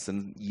for us.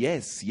 And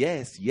yes,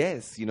 yes,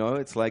 yes,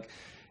 it's like,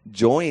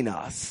 join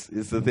us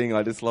is the thing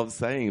I just love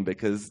saying,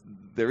 because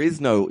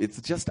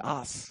it's just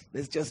us.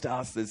 There's just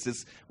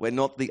us. We're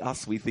not the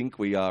us we think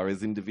we are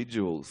as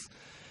individuals.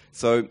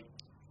 So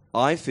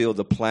I feel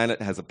the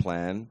planet has a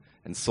plan,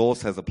 and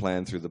Source has a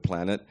plan through the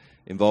planet,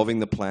 involving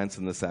the plants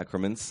and the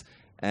sacraments.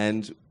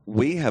 And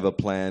we have a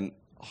plan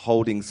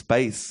holding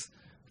space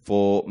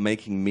for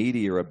making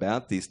media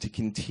about this to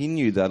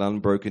continue that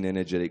unbroken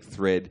energetic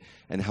thread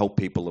and help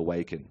people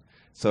awaken.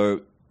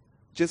 So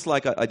just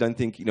like I don't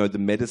think, the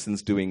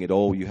medicine's doing it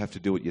all, you have to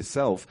do it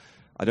yourself.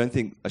 I don't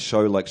think a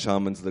show like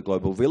Shamans of the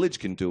Global Village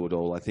can do it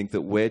all. I think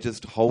that we're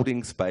just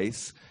holding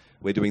space.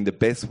 We're doing the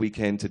best we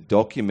can to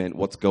document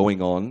what's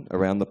going on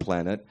around the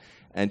planet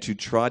and to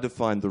try to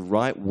find the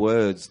right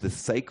words, the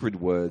sacred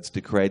words, to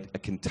create a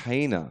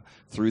container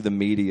through the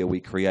media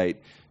we create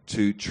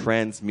to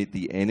transmit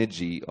the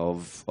energy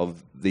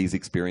of these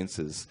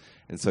experiences.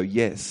 And so,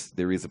 yes,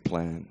 there is a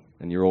plan,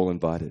 and you're all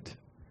invited.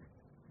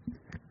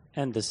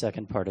 And the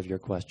second part of your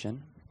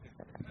question?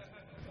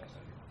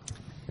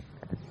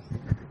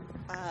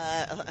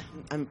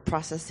 I'm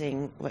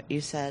processing what you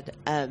said.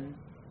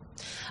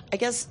 I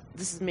guess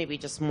this is maybe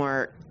just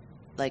more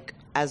like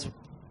as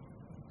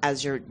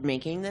you're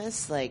making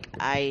this, like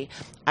I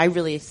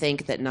really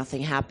think that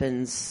nothing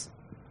happens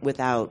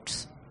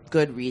without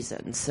good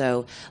reason.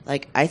 So,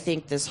 like, I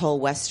think this whole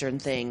Western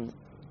thing,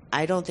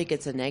 I don't think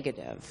it's a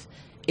negative.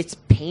 It's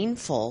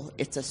painful.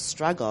 It's a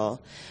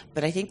struggle.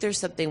 But I think there's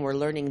something we're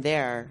learning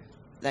there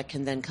that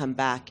can then come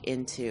back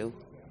into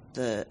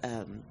the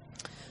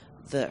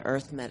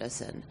earth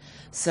medicine.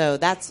 So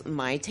that's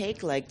my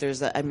take. Like,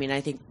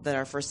 I think that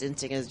our first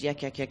instinct is yuck,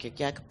 yuck, yuck, yuck,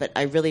 yuck. But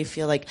I really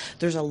feel like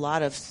there's a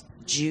lot of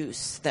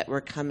juice that we're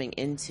coming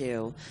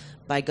into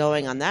by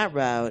going on that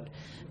route.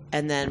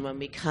 And then when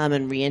we come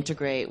and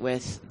reintegrate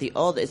with the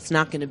old, it's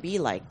not going to be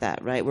like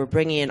that, right? We're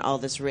bringing in all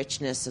this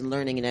richness and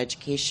learning and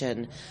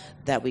education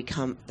that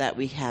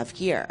we have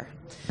here.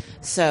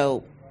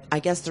 So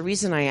I guess the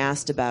reason I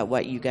asked about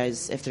what you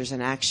guys, if there's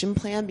an action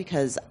plan,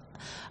 because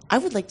I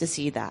would like to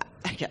see that,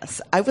 I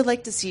guess. I would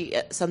like to see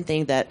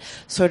something that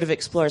sort of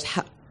explores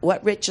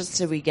what richness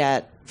do we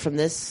get from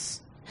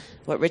this,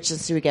 what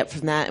richness do we get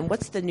from that, and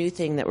what's the new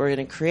thing that we're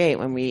going to create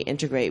when we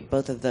integrate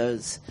both of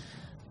those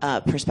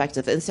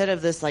perspectives, instead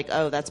of this like,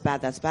 oh, that's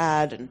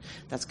bad, and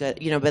that's good,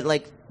 but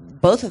like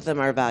both of them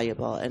are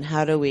valuable, and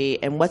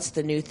and what's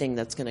the new thing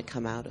that's going to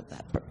come out of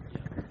that?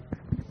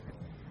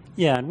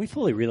 Yeah, and we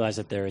fully realize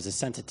that there is a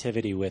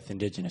sensitivity with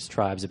indigenous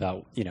tribes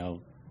about,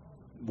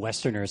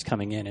 Westerners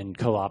coming in and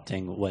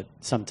co-opting what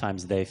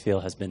sometimes they feel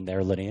has been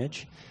their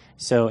lineage.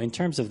 So in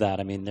terms of that,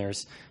 I mean,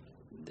 there's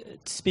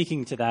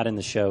speaking to that in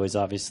the show is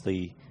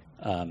obviously,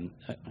 as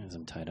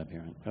I'm tied up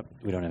here,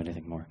 we don't have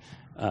anything more.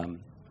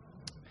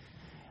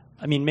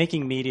 I mean,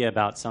 making media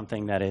about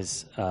something that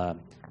is,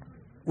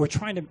 we're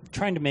trying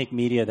to make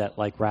media that,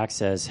 like Rack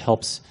says,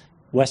 helps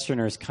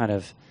Westerners kind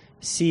of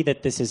see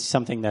that this is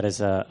something that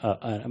is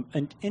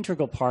an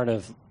integral part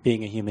of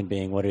being a human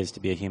being, what it is to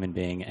be a human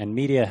being. And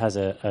media has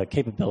a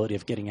capability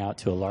of getting out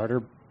to a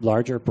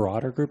larger,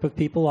 broader group of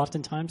people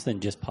oftentimes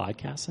than just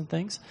podcasts and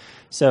things.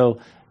 So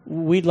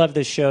we'd love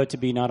this show to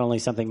be not only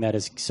something that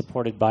is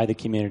supported by the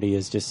community,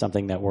 is just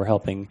something that we're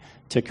helping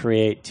to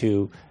create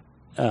to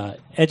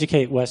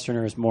educate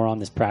Westerners more on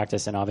this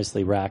practice. And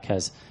obviously Rack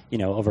has,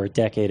 over a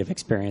decade of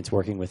experience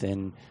working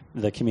within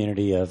the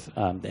community of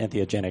the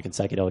entheogenic and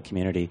psychedelic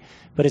community.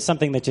 But it's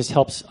something that just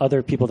helps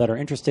other people that are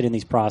interested in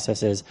these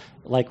processes.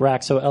 Like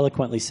Rack so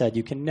eloquently said,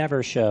 you can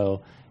never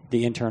show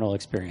the internal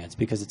experience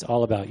because it's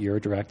all about your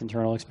direct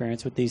internal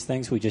experience with these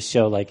things. We just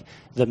show like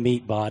the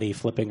meat body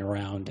flipping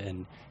around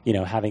and,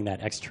 having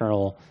that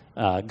external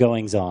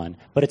goings on,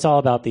 but it's all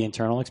about the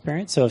internal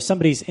experience. So if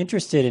somebody's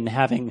interested in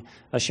having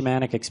a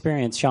shamanic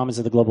experience, Shamans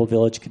of the Global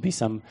Village could be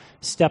some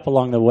step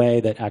along the way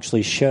that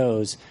actually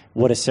shows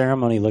what a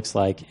ceremony looks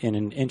like in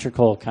an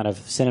integral kind of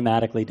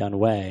cinematically done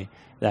way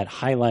that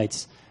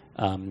highlights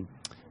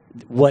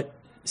what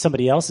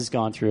somebody else has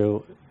gone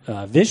through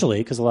visually,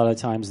 because a lot of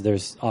the times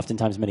there's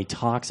oftentimes many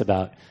talks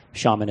about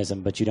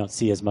shamanism, but you don't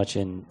see as much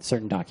in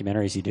certain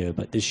documentaries you do.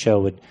 But this show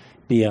would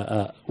be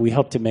we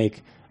hope to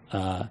make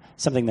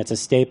something that's a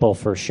staple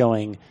for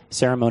showing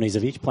ceremonies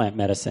of each plant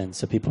medicine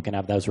so people can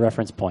have those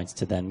reference points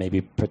to then maybe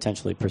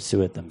potentially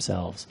pursue it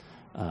themselves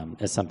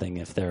as something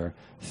if they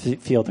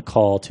feel the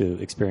call to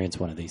experience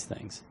one of these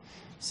things.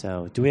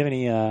 So do we have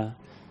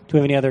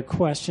any other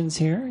questions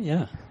here?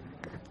 Yeah.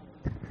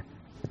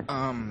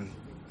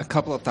 A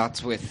couple of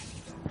thoughts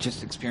with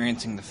just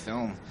experiencing the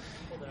film.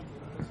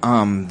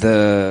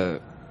 The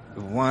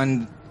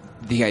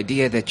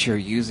idea that you're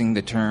using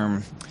the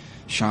term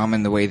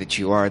shaman the way that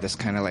you are, that's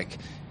kind of like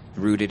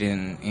rooted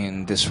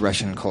in this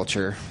Russian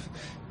culture,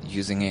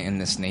 using it in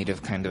this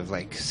native kind of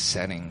like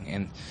setting.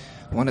 And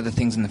one of the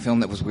things in the film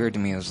that was weird to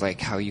me was like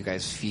how you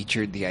guys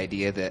featured the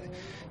idea that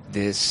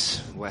this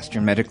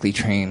Western medically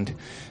trained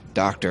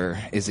doctor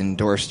is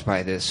endorsed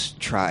by this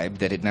tribe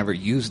that had never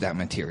used that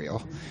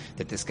material,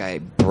 that this guy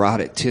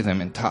brought it to them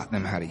and taught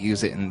them how to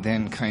use it, and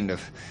then kind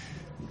of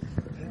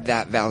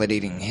that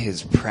validating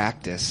his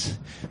practice,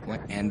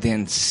 and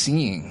then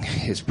seeing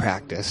his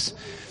practice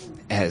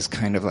as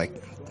kind of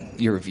like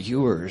your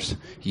viewers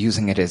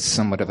using it as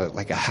somewhat of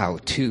a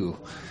how-to.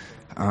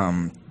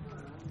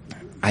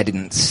 I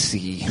didn't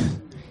see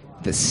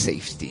the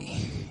safety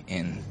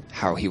in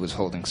how he was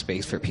holding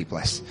space for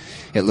people.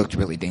 It looked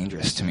really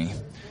dangerous to me.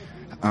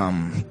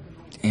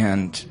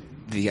 And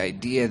the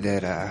idea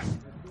that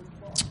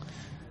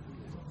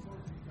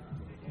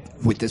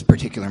with this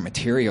particular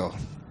material,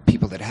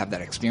 people that have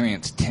that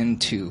experience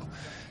tend to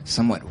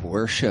somewhat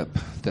worship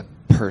the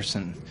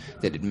person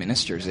that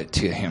administers it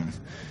to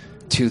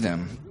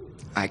them.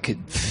 I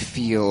could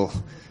feel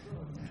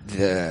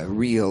the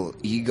real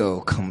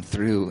ego come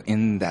through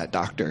in that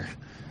doctor,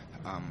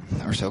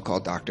 or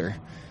so-called doctor.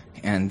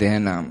 And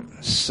then,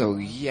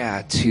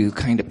 to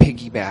kind of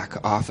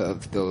piggyback off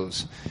of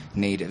those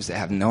natives that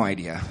have no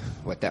idea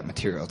what that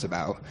material is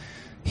about,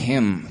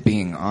 him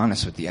being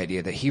honest with the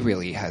idea that he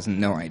really has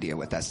no idea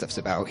what that stuff's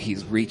about.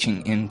 He's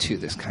reaching into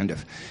this kind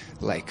of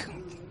like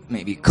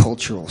maybe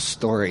cultural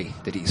story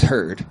that he's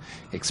heard,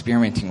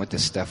 experimenting with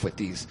this stuff with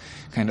these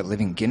kind of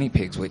living guinea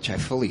pigs, which I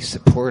fully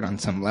support on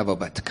some level,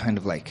 but to kind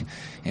of like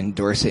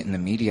endorse it in the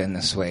media in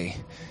this way,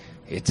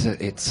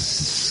 it's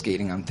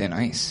skating on thin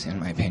ice, in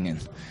my opinion,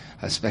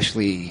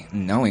 especially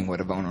knowing what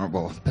a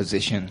vulnerable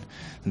position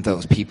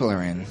those people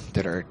are in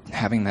that are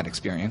having that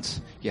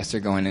experience. Yes,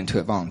 they're going into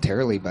it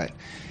voluntarily, but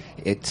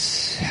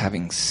it's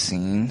having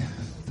seen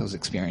those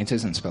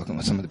experiences and spoken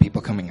with some of the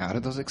people coming out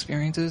of those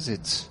experiences,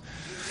 it's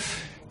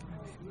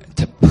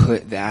to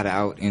put that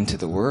out into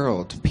the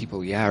world.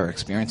 People, are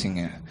experiencing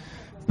it,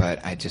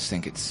 but I just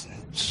think it's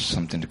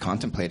something to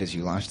contemplate as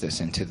you launch this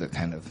into the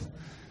kind of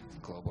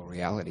global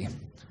reality.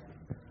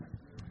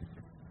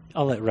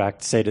 I'll let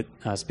Rack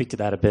speak to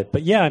that a bit.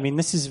 But yeah, I mean,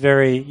 this is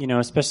very,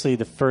 especially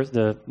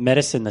the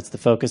medicine that's the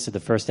focus of the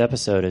first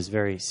episode is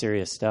very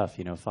serious stuff,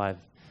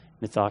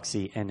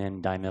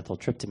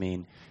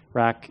 5-methoxy-N-N-dimethyltryptamine.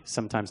 Rack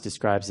sometimes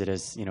describes it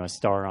as, a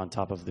star on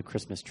top of the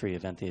Christmas tree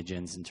of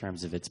entheogens in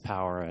terms of its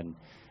power. And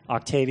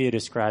Octavio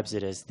describes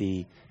it as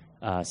the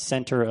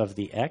center of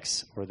the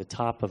X, or the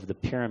top of the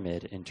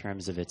pyramid, in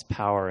terms of its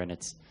power and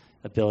its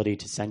ability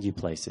to send you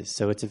places.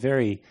 So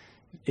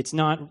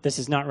this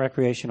is not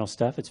recreational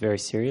stuff. It's very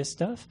serious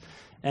stuff.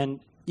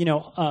 And,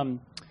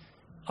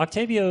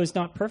 Octavio is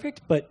not perfect,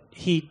 but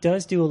he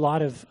does do a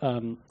lot of,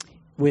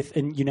 with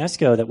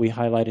UNESCO that we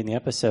highlight in the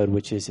episode,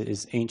 which is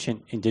his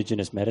ancient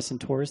indigenous medicine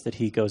tours that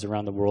he goes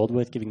around the world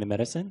with giving the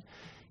medicine.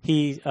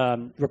 He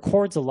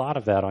records a lot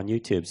of that on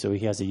YouTube. So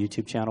he has a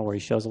YouTube channel where he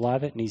shows a lot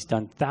of it, and he's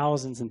done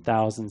thousands and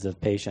thousands of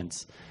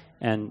patients.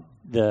 And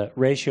the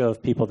ratio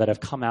of people that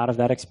have come out of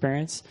that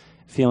experience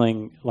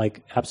feeling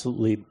like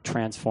absolutely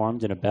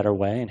transformed in a better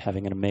way and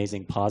having an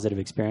amazing positive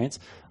experience.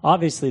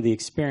 Obviously, the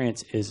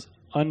experience is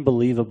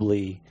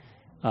unbelievably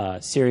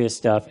serious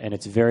stuff, and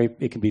it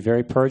can be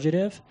very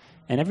purgative.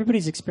 And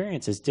everybody's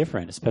experience is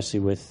different,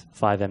 especially with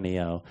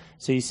 5-MeO.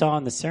 So you saw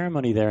in the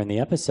ceremony there in the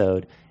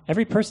episode,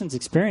 every person's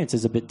experience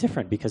is a bit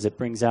different because it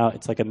brings out,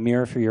 it's like a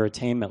mirror for your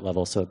attainment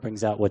level, so it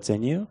brings out what's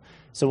in you.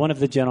 So one of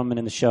the gentlemen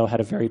in the show had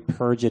a very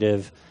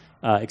purgative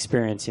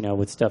experience,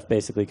 with stuff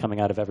basically coming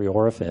out of every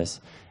orifice.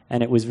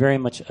 And it was very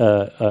much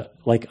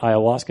like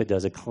ayahuasca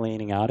does, a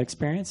cleaning out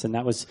experience. And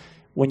that was,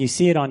 when you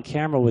see it on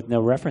camera with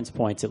no reference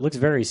points, it looks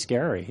very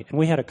scary. And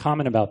we had a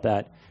comment about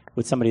that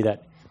with somebody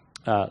that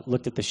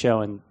looked at the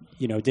show and,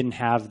 didn't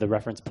have the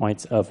reference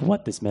points of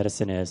what this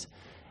medicine is,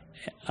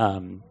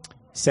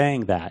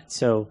 saying that.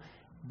 So,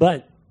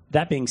 but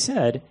that being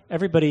said,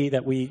 everybody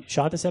that we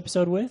shot this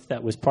episode with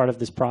that was part of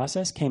this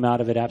process came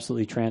out of it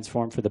absolutely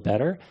transformed for the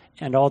better.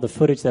 And all the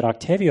footage that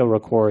Octavio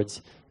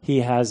records, he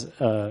has,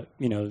 the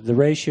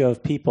ratio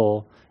of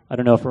people, I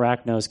don't know if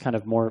Iraq knows kind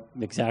of more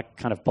exact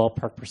kind of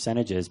ballpark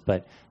percentages,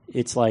 but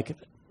it's like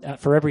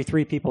for every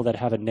 3 people that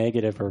have a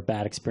negative or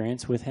bad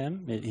experience with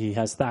him, he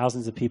has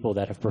thousands of people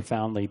that have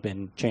profoundly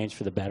been changed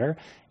for the better.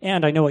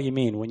 And I know what you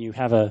mean. When you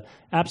have a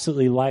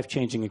absolutely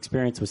life-changing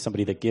experience with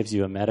somebody that gives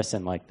you a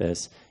medicine like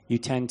this, you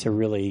tend to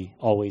really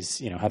always,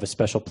 have a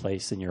special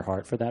place in your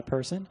heart for that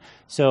person.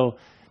 So,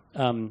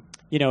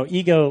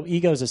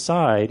 egos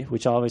aside,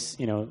 which always,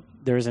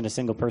 there isn't a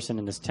single person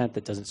in this tent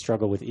that doesn't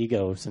struggle with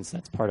ego, since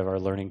that's part of our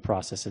learning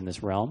process in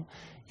this realm.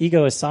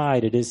 Ego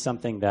aside, it is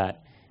something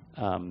that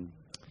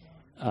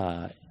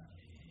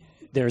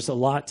there's a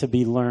lot to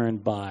be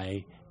learned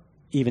by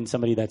even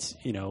somebody that's,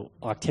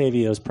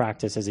 Octavio's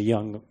practice as a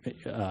young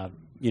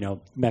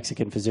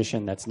Mexican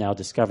physician that's now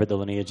discovered the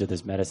lineage of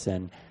this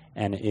medicine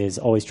and is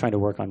always trying to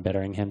work on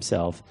bettering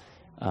himself.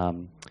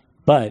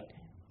 But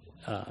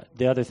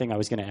the other thing I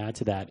was going to add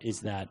to that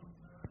is that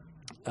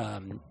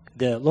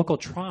the local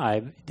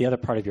tribe, the other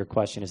part of your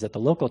question is that the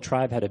local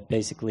tribe had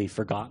basically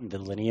forgotten the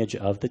lineage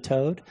of the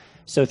toad.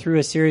 So through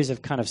a series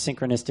of kind of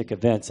synchronistic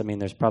events,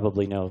 there's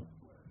probably no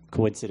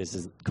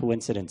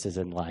coincidences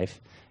in life.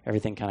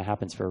 Everything kind of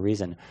happens for a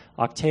reason.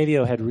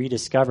 Octavio had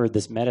rediscovered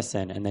this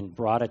medicine and then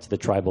brought it to the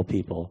tribal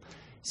people.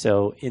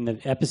 So in the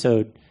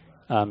episode,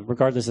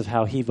 regardless of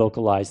how he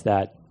vocalized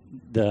that,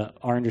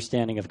 our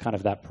understanding of kind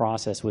of that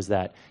process was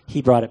that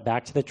he brought it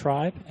back to the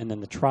tribe, and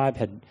then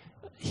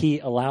he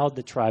allowed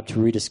the tribe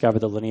to rediscover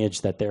the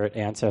lineage that their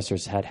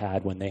ancestors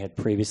had when they had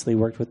previously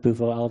worked with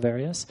Bufo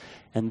alvarius.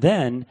 And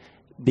then,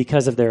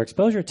 because of their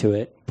exposure to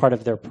it, part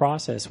of their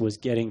process was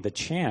getting the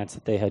chants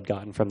that they had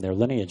gotten from their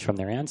lineage, from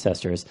their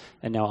ancestors,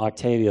 and now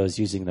Octavio is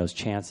using those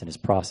chants in his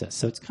process.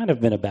 So it's kind of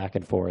been a back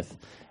and forth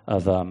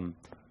of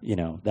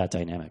that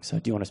dynamic. So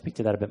do you want to speak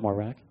to that a bit more,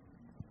 Rack?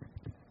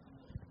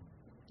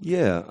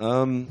 Yeah.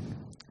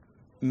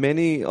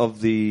 Many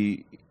of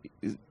the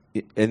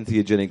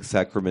entheogenic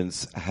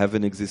sacraments have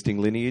an existing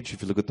lineage.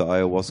 If you look at the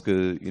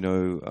ayahuasca,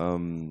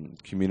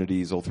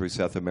 communities all through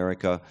South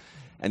America,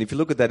 and if you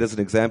look at that as an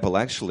example,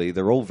 actually,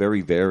 they're all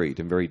very varied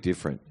and very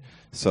different.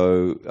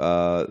 So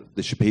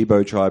the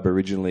Shipibo tribe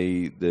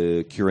originally,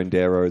 the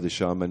curandero, the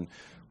shaman,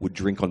 would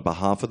drink on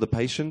behalf of the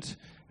patient,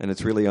 and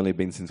it's really only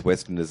been since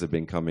Westerners have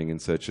been coming in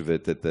search of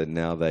it that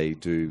now they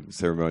do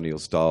ceremonial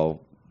style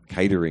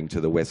catering to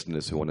the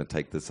Westerners who want to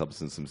take the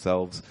substance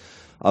themselves.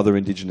 Other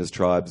indigenous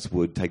tribes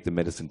would take the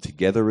medicine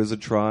together as a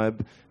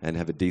tribe and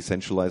have a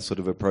decentralized sort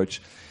of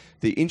approach.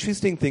 The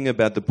interesting thing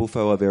about the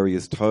Bufo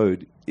alvarius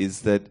toad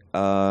is that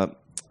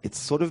it's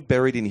sort of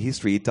buried in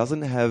history. It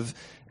doesn't have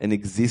an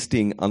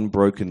existing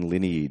unbroken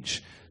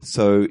lineage.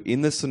 So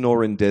in the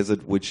Sonoran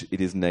Desert, which it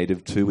is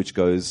native to, which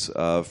goes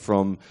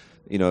from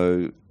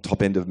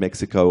top end of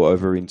Mexico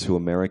over into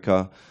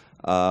America,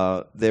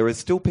 there are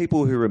still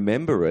people who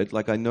remember it.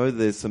 Like I know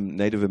there's some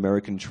Native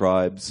American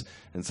tribes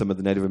and some of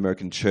the Native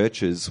American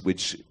churches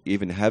which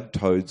even have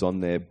toads on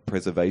their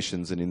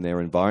preservations and in their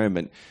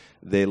environment.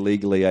 They're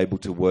legally able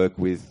to work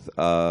with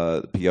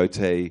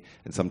peyote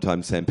and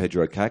sometimes San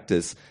Pedro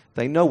cactus.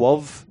 They know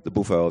of the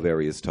Bufo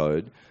alvarius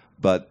toad,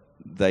 but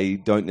they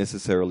don't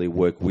necessarily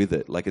work with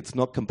it. Like it's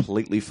not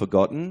completely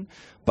forgotten,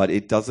 but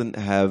it doesn't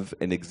have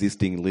an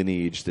existing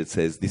lineage that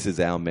says this is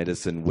our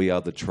medicine, we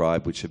are the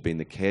tribe which have been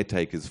the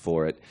caretakers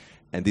for it,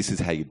 and this is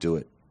how you do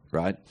it,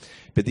 right?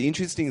 But the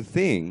interesting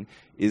thing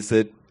is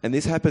that, and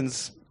this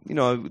happens,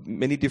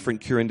 many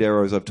different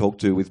curanderos I've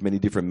talked to with many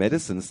different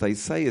medicines, they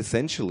say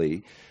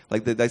essentially,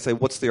 like they say,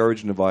 what's the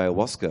origin of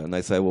ayahuasca? And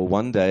they say, well,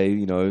 one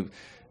day,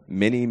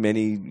 many,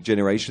 many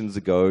generations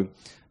ago,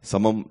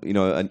 someone,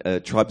 a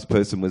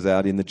tribesperson was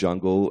out in the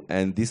jungle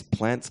and this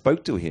plant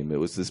spoke to him. It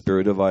was the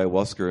spirit of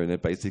ayahuasca, and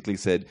it basically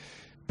said,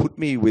 put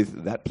me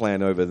with that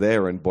plant over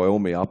there and boil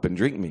me up and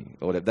drink me.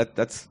 Or whatever.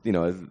 That's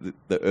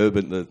the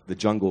urban, the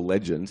jungle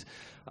legend.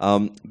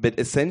 But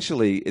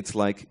essentially, it's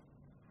like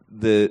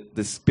the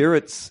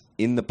spirits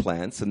in the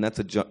plants, and that's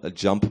a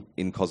jump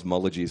in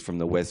cosmologies from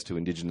the West to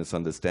indigenous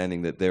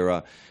understanding, that there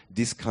are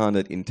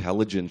discarnate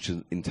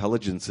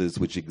intelligences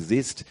which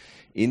exist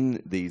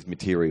in these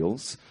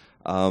materials.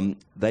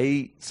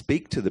 They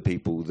speak to the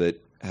people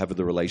that have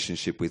the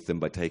relationship with them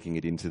by taking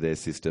it into their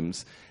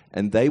systems,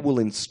 and they will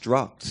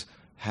instruct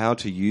how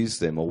to use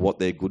them or what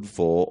they're good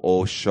for,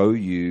 or show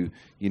you,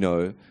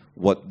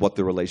 what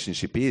the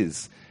relationship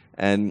is.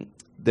 And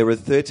there are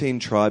 13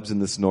 tribes in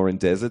the Sonoran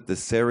Desert. The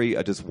Seri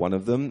are just one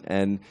of them.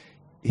 And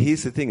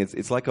here's the thing.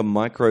 It's like a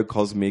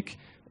microcosmic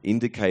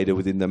indicator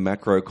within the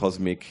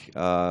macrocosmic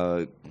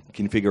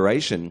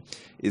configuration,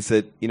 is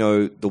that,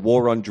 the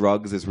war on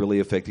drugs is really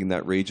affecting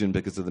that region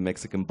because of the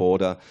Mexican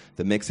border.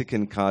 The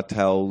Mexican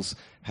cartels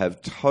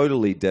have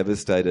totally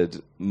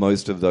devastated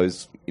most of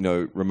those,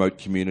 remote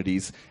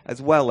communities,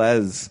 as well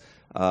as,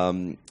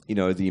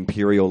 the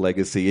imperial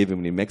legacy,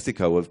 even in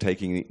Mexico, of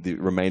taking the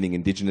remaining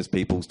indigenous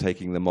peoples,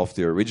 taking them off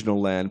their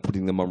original land,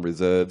 putting them on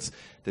reserves.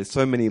 There's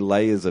so many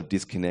layers of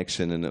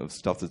disconnection and of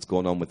stuff that's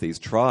gone on with these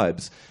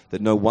tribes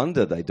that no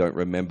wonder they don't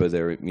remember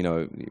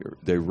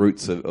their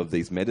roots of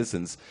these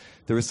medicines.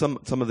 There are some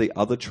of the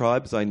other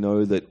tribes I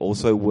know that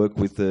also work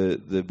with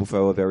the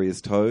Bufo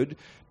alvarius toad,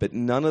 but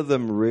none of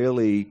them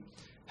really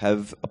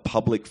have a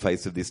public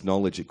face of this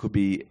knowledge. It could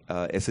be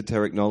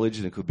esoteric knowledge,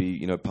 and it could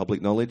be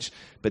public knowledge,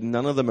 but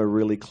none of them are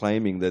really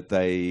claiming that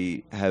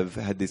they have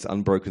had this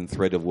unbroken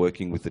thread of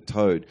working with the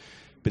toad.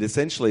 But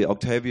essentially,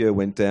 Octavio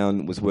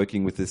was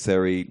working with the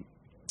Seri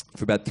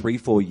for about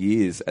 3-4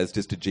 years as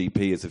just a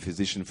GP, as a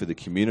physician for the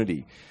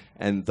community,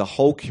 and the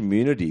whole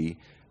community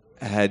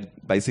had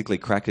basically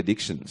crack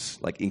addictions,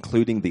 like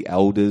including the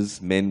elders,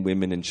 men,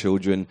 women, and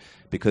children,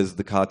 because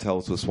the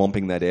cartels were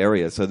swamping that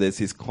area. So there's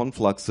this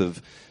conflux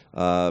of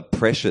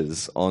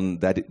pressures on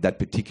that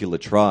particular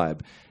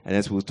tribe. And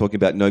as we were talking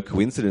about no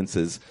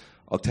coincidences,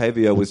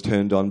 Octavio was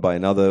turned on by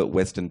another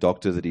Western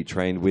doctor that he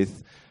trained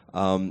with,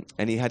 And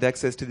he had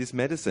access to this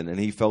medicine, and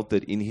he felt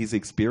that in his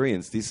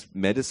experience, this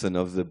medicine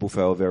of the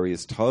Buffalo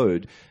alvarius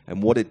toad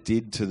and what it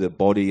did to the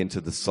body and to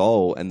the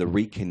soul and the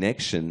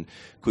reconnection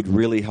could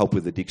really help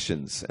with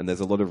addictions. And there's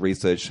a lot of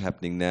research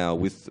happening now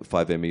with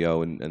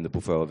 5-MeO and the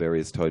Buffalo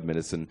alvarius toad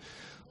medicine,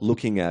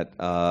 looking at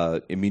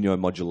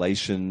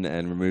immunomodulation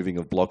and removing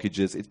of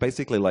blockages. It's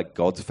basically like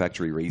God's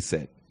factory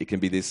reset. It can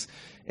be this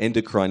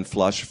endocrine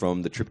flush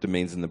from the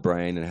tryptamines in the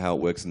brain and how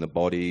it works in the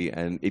body,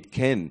 and it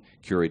can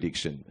cure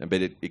addiction.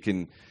 But it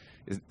can.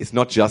 It's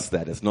not just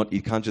that. It's not.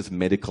 You can't just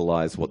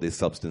medicalize what this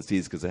substance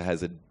is, because it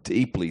has a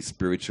deeply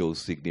spiritual,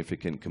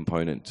 significant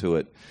component to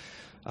it.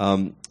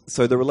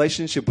 So the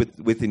relationship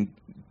within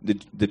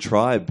the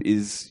tribe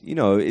is,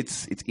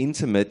 it's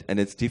intimate, and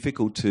it's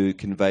difficult to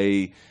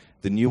convey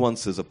the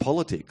nuances of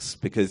politics,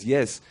 because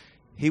yes,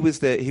 he was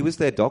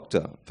their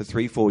doctor for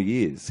 3-4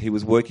 years. He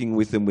was working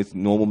with them with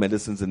normal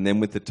medicines and then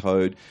with the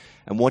toad.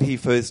 And what he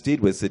first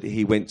did was that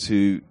he went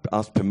to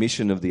ask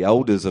permission of the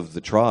elders of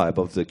the tribe,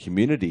 of the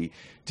community,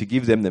 to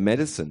give them the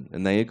medicine.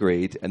 And they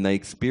agreed, and they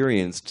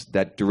experienced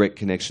that direct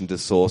connection to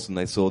source, and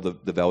they saw the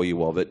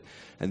value of it.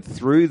 And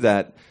through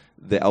that,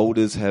 the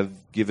elders have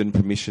given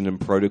permission and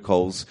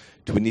protocols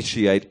to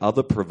initiate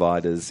other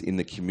providers in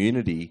the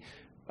community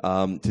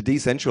to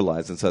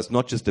decentralize. And so it's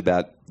not just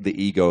about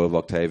the ego of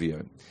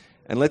Octavio.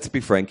 And let's be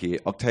frank here,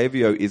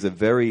 Octavio is a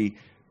very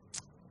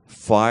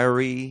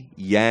fiery,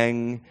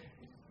 yang,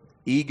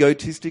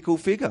 egotistical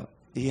figure.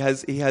 He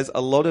has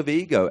a lot of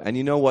ego. And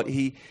you know what?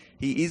 He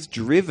is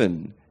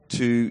driven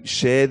to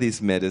share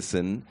this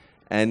medicine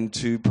and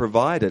to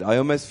provide it. I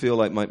almost feel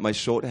like my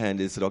shorthand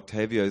is that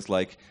Octavio is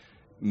like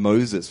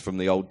Moses from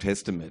the Old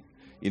Testament.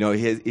 He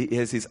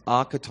has this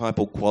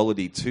archetypal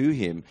quality to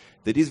him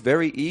that is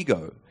very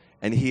ego.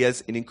 And he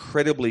has an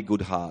incredibly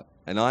good heart.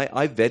 And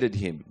I vetted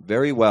him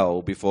very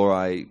well before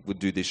I would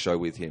do this show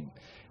with him.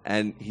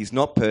 And he's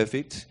not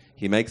perfect.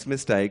 He makes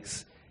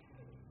mistakes.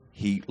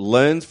 He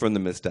learns from the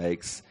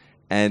mistakes.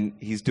 And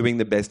he's doing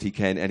the best he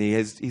can. And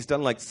he's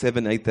done like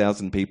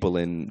 8,000 people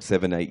in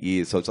 7-8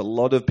 years. So it's a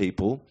lot of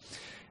people.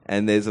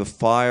 And there's a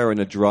fire and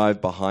a drive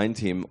behind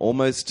him,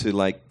 almost to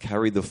like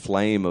carry the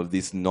flame of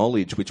this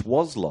knowledge which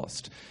was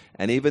lost.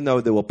 And even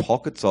though there were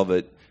pockets of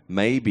it,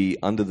 maybe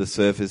under the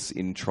surface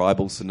in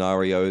tribal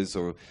scenarios,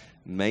 or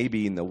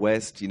maybe in the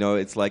West,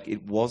 it's like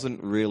it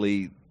wasn't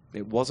really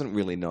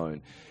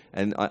known.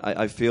 And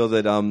I feel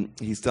that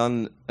he's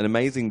done an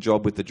amazing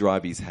job with the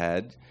drive he's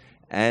had,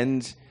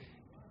 and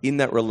in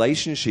that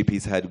relationship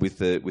he's had with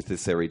the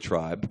Seri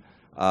tribe.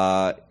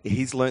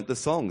 He's learnt the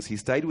songs. He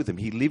stayed with them.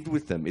 He lived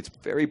with them. It's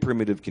very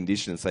primitive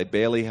conditions. They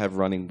barely have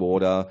running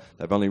water.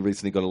 They've only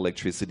recently got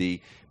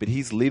electricity. But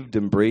he's lived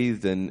and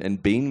breathed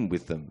and been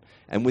with them.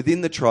 And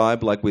within the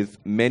tribe, like with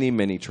many,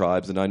 many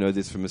tribes, and I know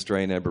this from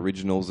Australian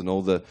Aboriginals and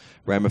all the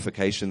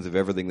ramifications of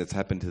everything that's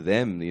happened to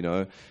them,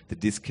 the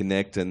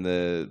disconnect and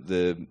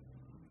the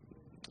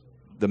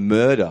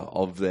murder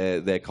of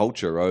their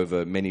culture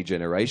over many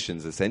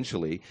generations,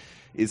 essentially,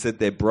 is that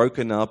they're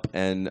broken up,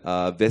 and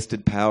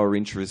vested power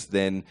interests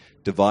then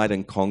divide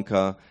and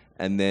conquer,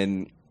 and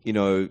then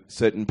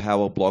certain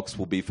power blocks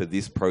will be for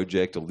this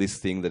project or this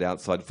thing that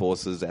outside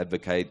forces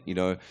advocate,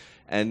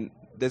 and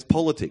there's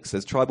politics,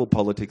 there's tribal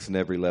politics in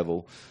every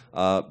level,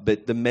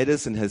 but the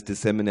medicine has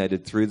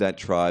disseminated through that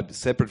tribe,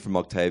 separate from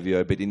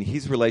Octavio, but in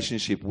his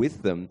relationship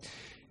with them,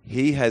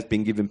 he has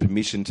been given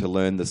permission to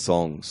learn the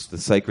songs, the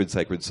sacred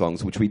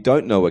songs, which we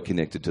don't know are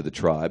connected to the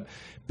tribe,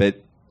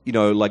 but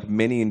like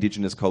many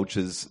indigenous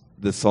cultures,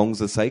 the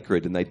songs are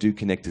sacred and they do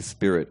connect to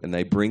spirit, and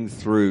they bring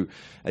through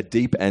a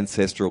deep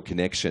ancestral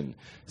connection.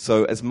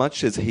 So as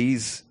much as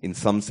he's, in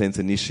some sense,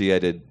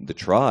 initiated the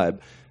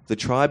tribe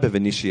have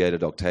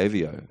initiated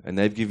Octavio, and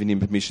they've given him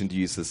permission to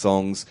use the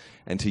songs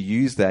and to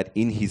use that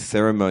in his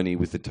ceremony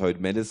with the toad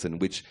medicine,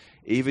 which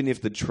even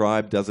if the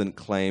tribe doesn't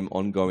claim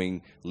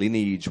ongoing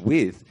lineage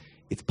with,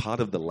 it's part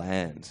of the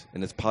land,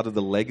 and it's part of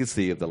the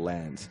legacy of the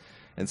land.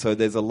 And so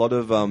there's a lot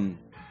of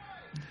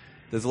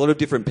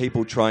different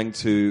people trying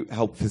to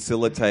help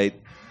facilitate,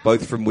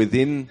 both from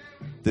within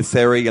the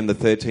Seri and the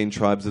 13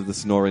 tribes of the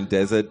Sonoran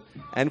Desert,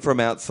 and from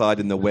outside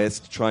in the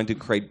West, trying to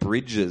create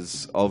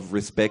bridges of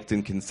respect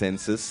and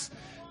consensus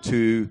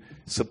to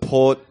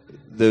support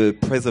the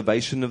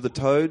preservation of the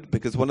toad.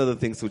 Because one of the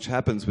things which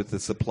happens with the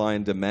supply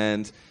and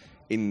demand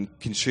in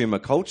consumer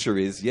culture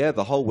is,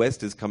 the whole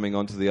West is coming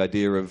onto the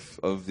idea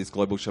of this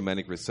global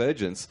shamanic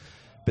resurgence,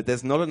 but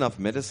there's not enough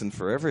medicine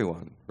for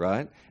everyone,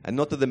 right? And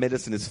not that the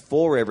medicine is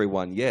for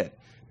everyone yet,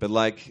 but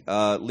like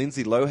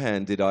Lindsay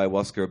Lohan did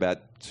ayahuasca about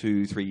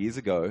 2-3 years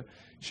ago.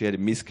 She had a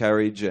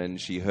miscarriage and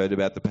she heard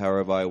about the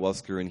power of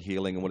ayahuasca and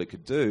healing and what it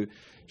could do.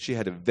 She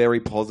had a very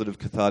positive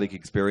cathartic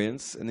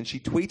experience, and then she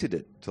tweeted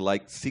it to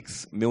like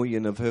 6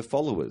 million of her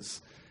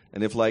followers.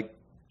 And if like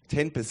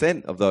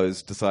 10% of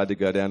those decide to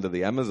go down to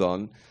the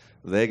Amazon,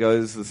 there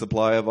goes the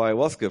supply of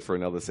ayahuasca for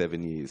another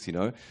 7 years,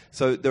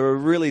 So there are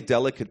really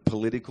delicate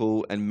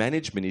political and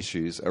management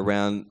issues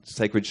around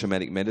sacred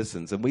shamanic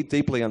medicines, and we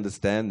deeply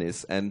understand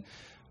this. And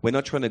we're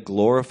not trying to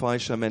glorify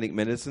shamanic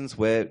medicines.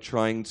 We're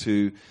trying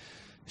to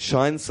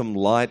shine some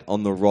light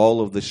on the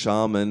role of the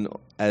shaman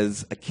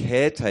as a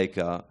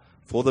caretaker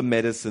for the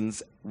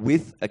medicines,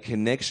 with a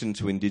connection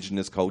to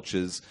indigenous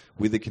cultures,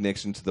 with a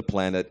connection to the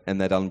planet and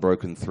that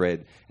unbroken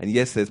thread. And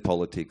yes, there's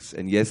politics,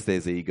 and yes,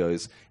 there's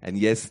egos, and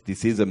yes,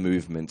 this is a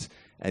movement,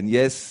 and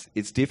yes,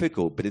 it's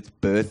difficult, but it's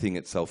birthing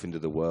itself into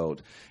the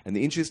world. And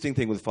the interesting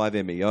thing with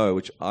 5-MeO,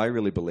 which I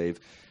really believe,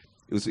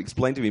 it was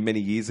explained to me many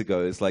years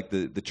ago, is like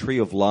the tree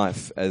of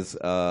life as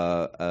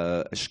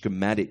a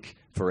schematic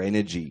for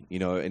energy, you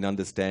know, and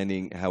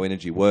understanding how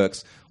energy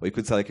works. Or you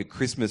could say like a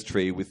Christmas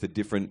tree with the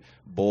different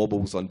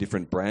baubles on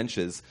different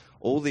branches.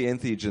 All the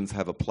entheogens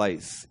have a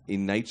place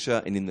in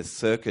nature and in the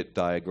circuit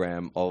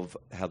diagram of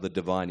how the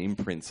divine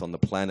imprints on the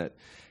planet.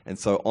 And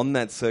so on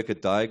that circuit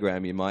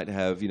diagram, you might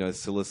have, you know,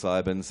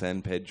 psilocybin,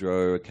 San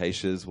Pedro,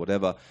 acacias,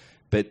 whatever.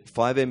 But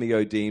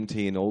 5-MeO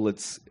DMT and all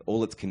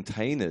its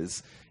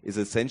containers is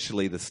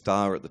essentially the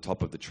star at the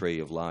top of the tree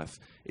of life.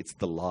 It's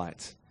the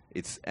light.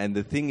 And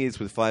the thing is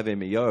with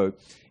 5-MeO,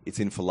 it's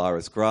in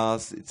phalaris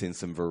grass, it's in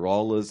some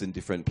varrolas in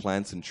different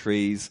plants and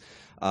trees,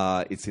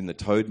 it's in the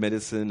toad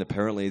medicine,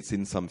 apparently it's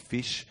in some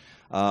fish,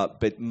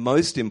 but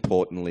most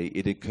importantly,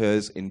 it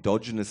occurs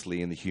endogenously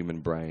in the human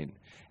brain.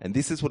 And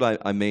this is what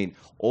I mean.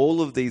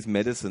 All of these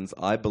medicines,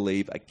 I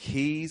believe, are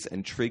keys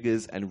and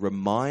triggers and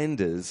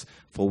reminders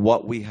for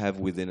what we have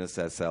within us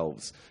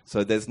ourselves.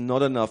 So there's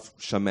not enough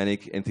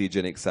shamanic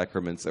entheogenic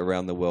sacraments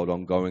around the world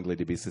ongoingly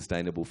to be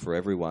sustainable for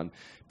everyone.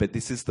 But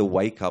this is the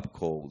wake-up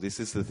call. This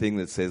is the thing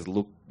that says,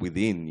 look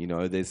within. You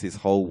know, there's this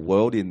whole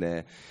world in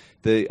there.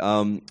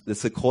 The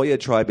Sequoia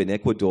tribe in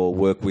Ecuador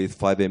work with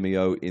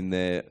 5-MeO in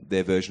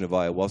their version of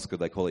ayahuasca.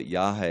 They call it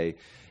yahe.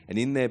 And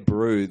in their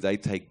brew, they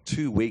take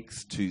 2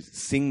 weeks to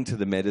sing to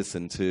the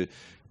medicine, to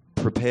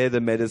prepare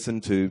the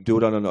medicine, to do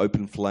it on an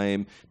open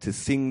flame, to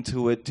sing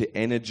to it, to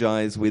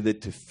energize with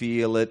it, to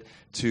feel it,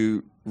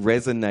 to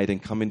resonate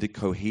and come into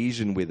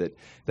cohesion with it.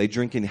 They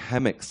drink in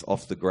hammocks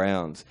off the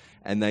ground.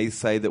 And they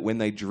say that when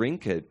they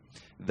drink it,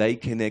 they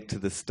connect to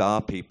the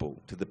star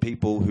people, to the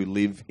people who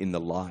live in the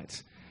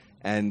light.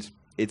 And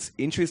it's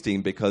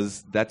interesting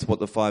because that's what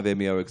the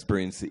 5-MeO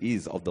experience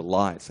is, of the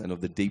light and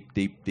of the deep,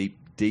 deep, deep,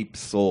 deep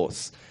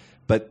source.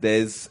 But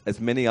there's, as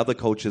many other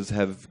cultures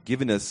have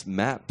given us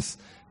maps,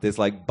 there's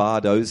like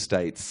Bardo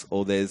states,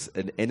 or there's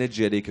an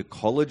energetic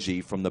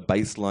ecology from the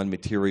baseline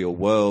material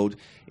world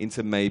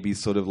into maybe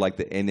sort of like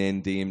the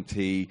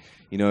NN-DMT,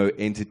 you know,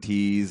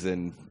 entities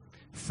and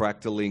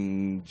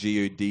fractaling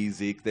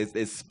geodesic.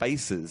 There's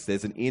spaces.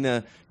 There's an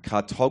inner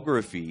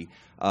cartography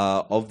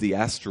of the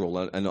astral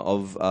and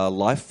of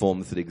life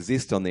forms that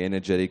exist on the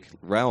energetic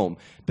realm.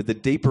 But the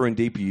deeper and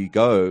deeper you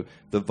go,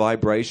 the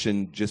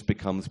vibration just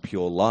becomes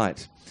pure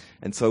light.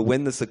 And so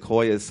when the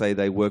Sequoias say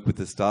they work with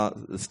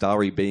the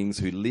starry beings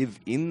who live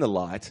in the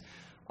light,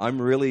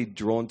 I'm really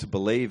drawn to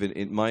believe,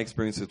 in my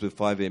experiences with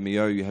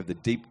 5-MeO, you have the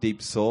deep,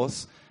 deep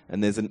source,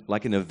 and there's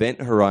like an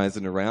event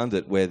horizon around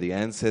it where the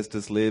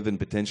ancestors live and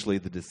potentially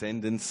the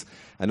descendants,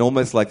 and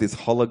almost like this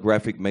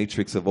holographic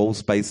matrix of all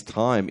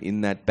space-time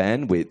in that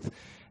bandwidth.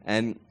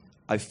 And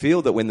I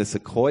feel that when the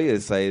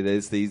Sequoias say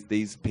there's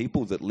these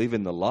people that live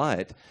in the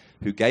light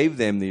who gave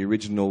them the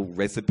original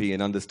recipe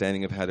and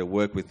understanding of how to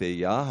work with their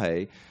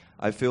yahe,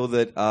 I feel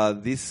that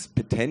this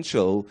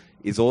potential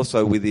is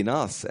also within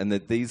us, and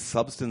that these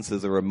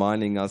substances are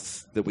reminding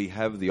us that we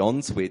have the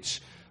on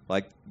switch,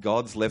 like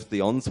God's left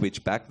the on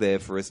switch back there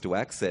for us to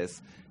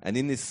access. And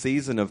in this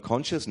season of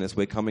consciousness,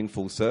 we're coming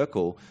full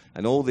circle,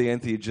 and all the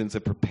entheogens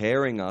are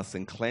preparing us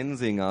and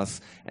cleansing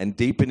us and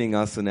deepening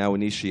us in our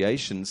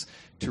initiations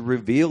to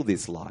reveal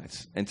this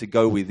light and to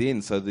go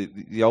within. So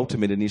the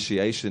ultimate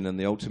initiation and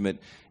the ultimate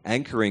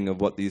anchoring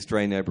of what the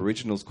Australian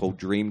Aboriginals call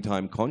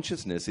dreamtime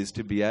consciousness is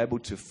to be able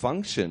to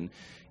function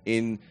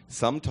in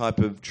some type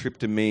of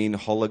tryptamine,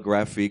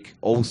 holographic,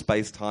 all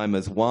space-time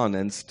as one,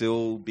 and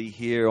still be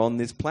here on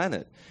this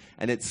planet.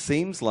 And it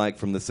seems like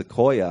from the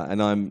Sequoia,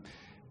 and I'm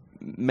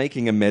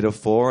making a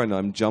metaphor and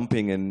I'm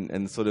jumping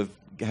and sort of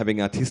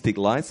having artistic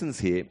license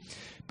here,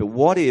 but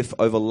what if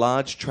over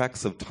large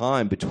tracts of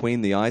time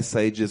between the ice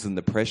ages and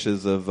the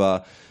pressures of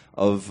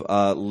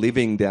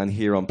living down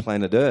here on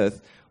planet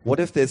Earth, what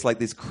if there's like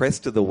this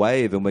crest of the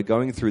wave and we're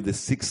going through the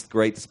 6th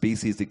great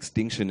species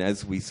extinction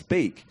as we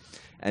speak,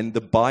 and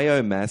the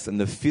biomass and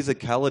the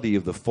physicality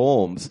of the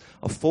forms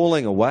are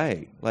falling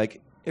away?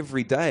 Like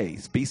every day,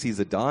 species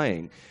are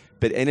dying,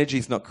 but energy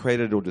is not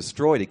created or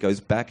destroyed. It goes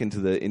back into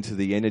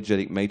the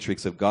energetic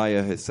matrix of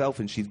Gaia herself,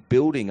 and she's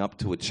building up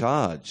to a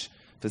charge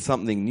for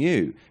something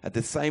new at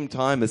the same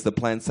time as the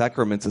plant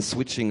sacraments are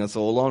switching us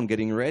all on,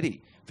 getting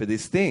ready for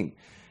this thing.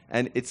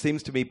 And it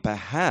seems to me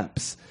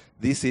perhaps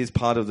this is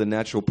part of the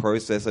natural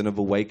process and of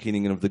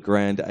awakening and of the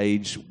grand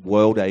age,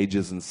 world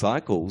ages and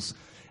cycles,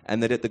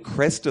 and that at the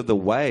crest of the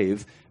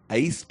wave,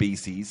 a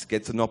species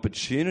gets an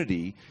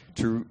opportunity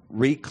to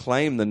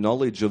reclaim the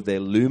knowledge of their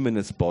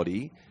luminous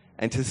body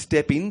and to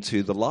step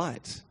into the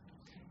light.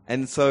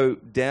 And so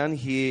down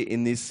here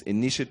in this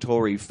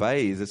initiatory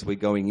phase, as we're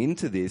going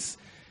into this,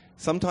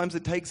 sometimes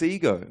it takes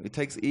ego. It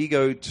takes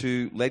ego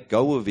to let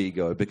go of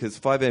ego, because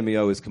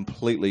 5-MeO is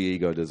completely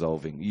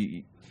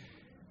ego-dissolving.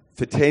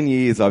 For 10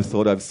 years, I've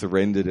thought I've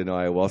surrendered in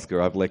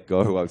ayahuasca. I've let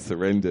go. I've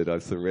surrendered.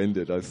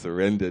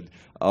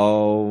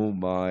 Oh,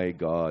 my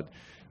God.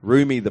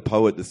 Rumi, the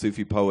poet, the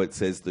Sufi poet,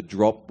 says the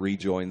drop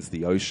rejoins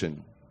the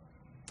ocean.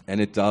 And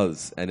it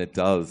does, and it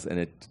does, and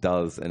it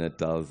does, and it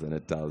does, and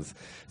it does.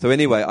 So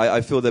anyway,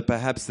 I feel that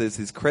perhaps there's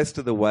this crest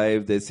of the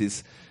wave, there's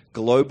this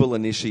global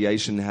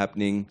initiation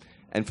happening,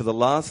 and for the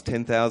last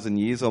 10,000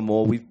 years or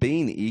more, we've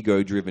been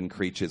ego-driven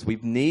creatures.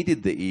 We've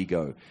needed the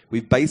ego.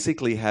 We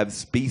basically have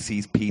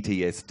species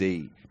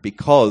PTSD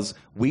because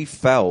we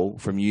fell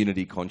from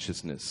unity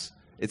consciousness.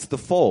 It's the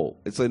fall.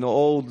 It's in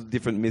all the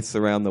different myths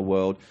around the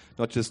world,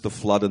 not just the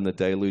flood and the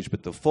deluge,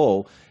 but the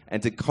fall.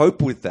 And to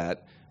cope with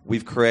that,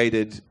 we've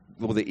created...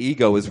 Well, the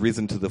ego has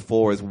risen to the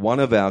fore as one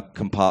of our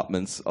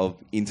compartments of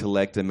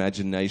intellect,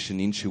 imagination,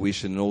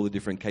 intuition, and all the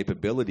different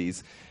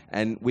capabilities.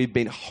 And we've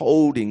been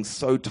holding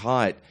so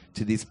tight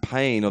to this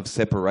pain of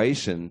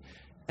separation,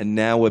 and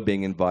now we're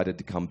being invited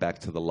to come back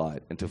to the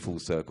light and to full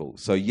circle.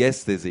 So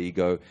yes, there's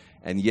ego,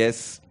 and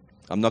yes,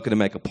 I'm not going to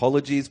make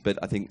apologies, but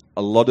I think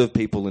a lot of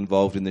people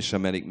involved in the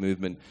shamanic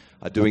movement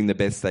are doing the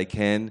best they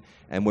can,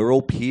 and we're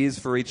all peers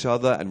for each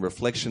other and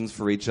reflections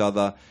for each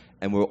other,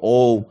 and we're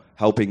all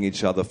helping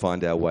each other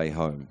find our way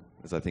home,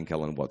 as I think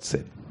Alan Watts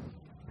said.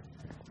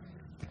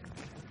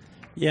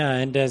 Yeah,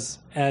 and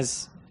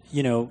as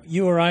you know,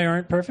 you or I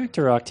aren't perfect,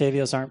 or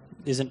Octavius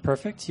isn't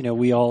perfect. You know,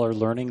 we all are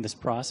learning this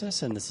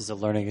process, and this is a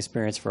learning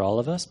experience for all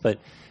of us. But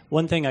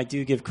one thing I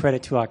do give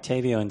credit to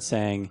Octavio in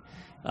saying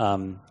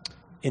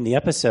in the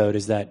episode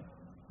is that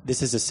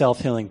this is a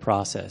self-healing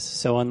process.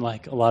 So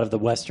unlike a lot of the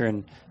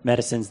Western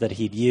medicines that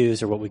he'd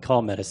use, or what we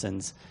call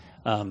medicines,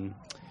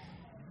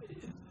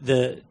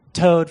 the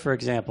toad, for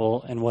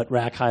example, and what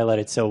Rack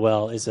highlighted so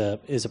well is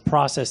a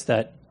process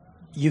that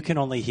you can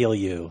only heal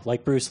you.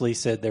 Like Bruce Lee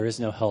said, there is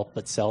no help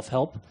but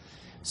self-help.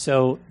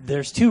 So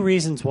there's two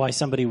reasons why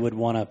somebody would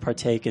want to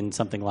partake in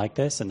something like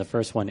this, and the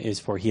first one is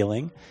for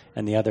healing,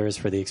 and the other is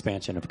for the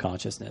expansion of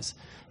consciousness.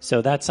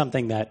 So that's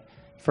something that,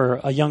 for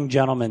a young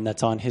gentleman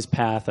that's on his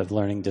path of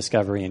learning,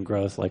 discovery, and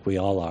growth like we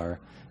all are,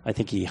 I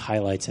think he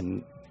highlights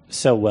him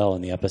so well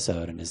in the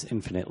episode and is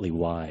infinitely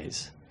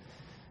wise.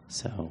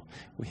 So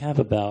we have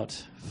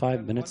about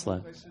 5 minutes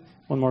left.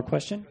 One more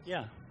question?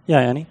 Yeah.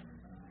 Yeah, Annie?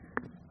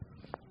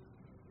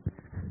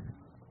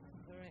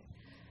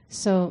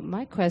 So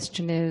my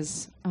question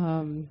is,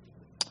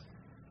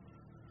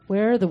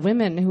 where are the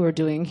women who are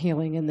doing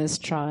healing in this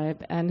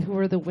tribe, and who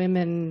are the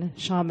women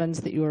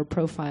shamans that you are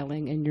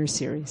profiling in your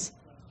series?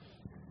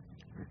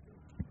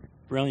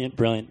 Brilliant,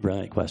 brilliant,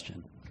 brilliant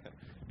question.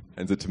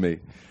 Hands it to me.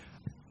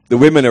 The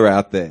women are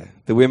out there.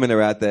 The women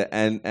are out there,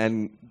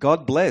 and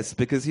God bless,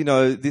 because, you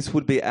know, this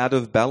would be out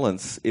of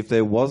balance if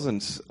there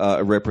wasn't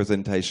a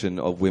representation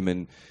of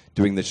women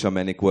doing the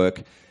shamanic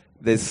work.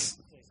 There's...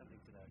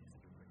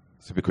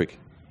 Super quick.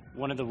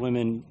 One of the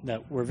women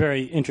that we're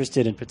very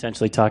interested in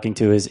potentially talking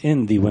to is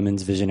in the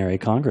Women's Visionary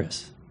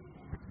Congress.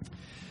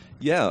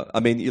 Yeah,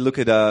 I mean, you look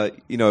at, I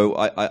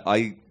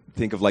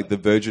think of like the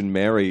Virgin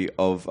Mary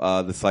of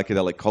the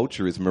psychedelic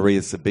culture is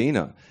Maria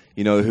Sabina,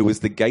 you know, who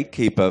was the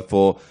gatekeeper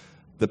for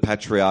the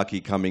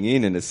patriarchy coming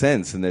in a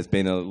sense. And there's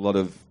been a lot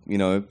of, you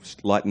know,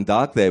 light and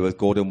dark there with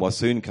Gordon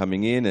Wassoon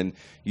coming in and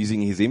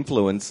using his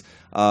influence.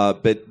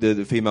 But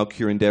the female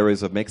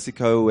curanderos of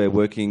Mexico, we're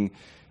working...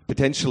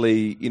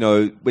 Potentially, you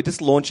know, we're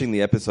just launching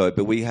the episode,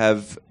 but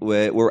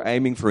we're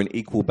aiming for an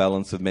equal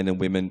balance of men and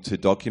women to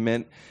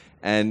document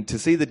and to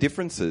see the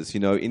differences, you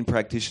know, in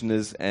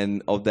practitioners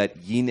and of that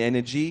yin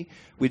energy,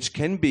 which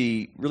can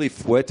be really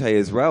fuerte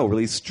as well,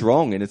 really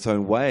strong in its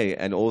own way,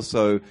 and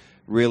also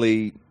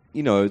really,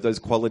 you know, those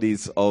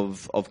qualities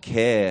of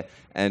care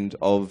and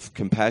of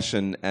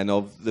compassion and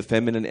of the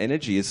feminine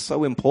energy is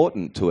so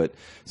important to it.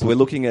 So we're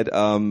looking at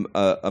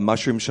a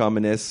mushroom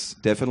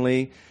shamaness,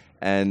 definitely,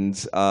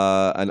 and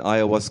an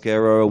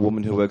ayahuasquero, a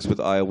woman who works with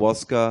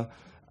ayahuasca,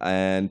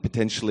 and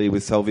potentially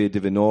with Salvia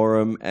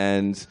divinorum.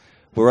 And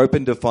we're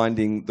open to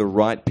finding the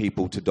right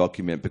people to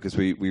document, because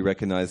we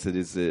recognize that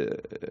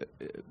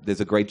there's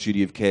a great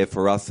duty of care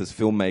for us as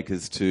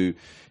filmmakers to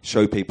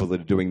show people that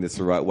are doing this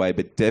the right way,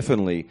 but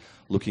definitely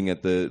looking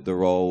at the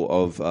role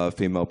of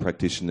female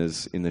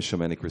practitioners in the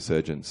shamanic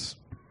resurgence.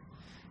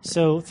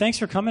 So thanks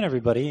for coming,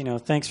 everybody. You know,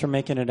 thanks for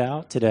making it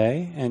out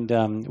today.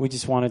 And we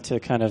just wanted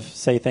to kind of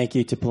say thank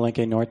you to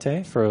Palenque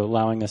Norte for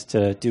allowing us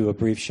to do a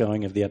brief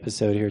showing of the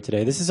episode here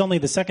today. This is only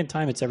the second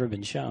time it's ever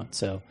been shown.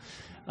 So,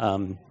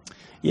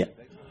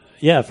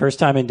 yeah, first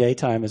time in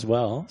daytime as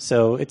well.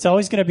 So it's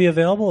always going to be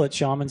available at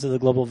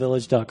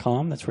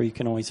shamansoftheglobalvillage.com. That's where you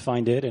can always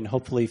find it, and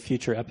hopefully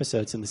future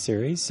episodes in the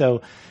series.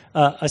 So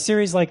a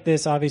series like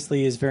this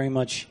obviously is very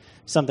much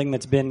something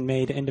that's been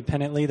made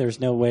independently. There's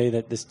no way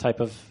that this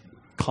type of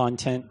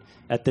content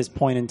at this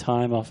point in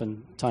time,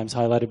 oftentimes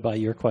highlighted by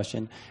your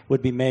question,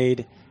 would be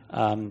made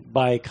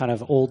by kind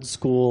of old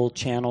school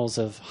channels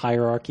of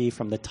hierarchy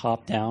from the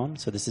top down.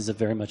 So this is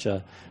very much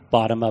a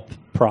bottom-up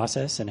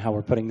process and how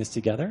we're putting this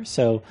together.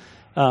 So,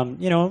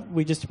 you know,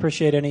 we just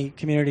appreciate any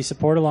community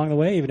support along the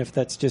way, even if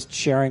that's just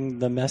sharing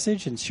the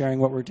message and sharing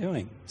what we're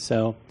doing.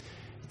 So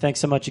thanks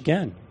so much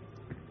again.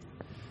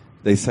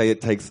 They say it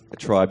takes a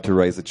tribe to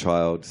raise a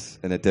child,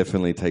 and it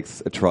definitely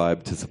takes a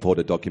tribe to support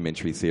a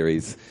documentary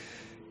series.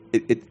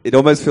 It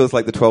almost feels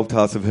like the 12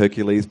 Tasks of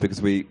Hercules, because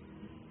we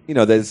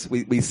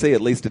see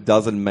at least a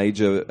dozen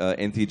major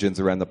entheogens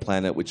around the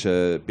planet which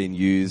are being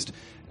used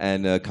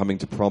and coming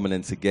to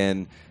prominence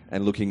again,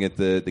 and looking at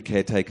the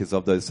caretakers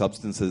of those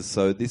substances.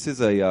 So this is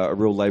a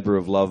real labour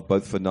of love,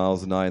 both for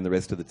Niles and I and the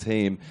rest of the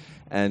team.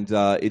 And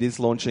it is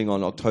launching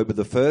on October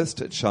the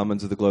 1st at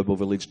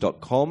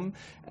shamansoftheglobalvillage.com.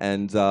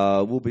 And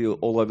we'll be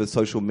all over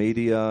social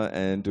media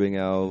and doing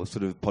our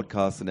sort of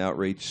podcasts and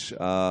outreach.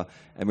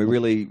 And we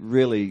really,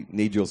 really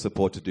need your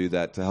support to do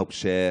that, to help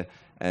share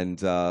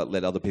and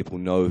let other people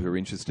know who are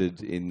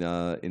interested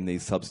in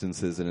these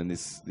substances and in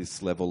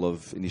this level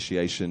of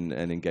initiation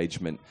and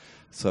engagement.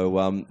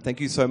 So thank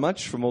you so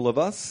much from all of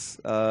us.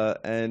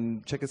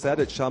 And check us out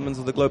at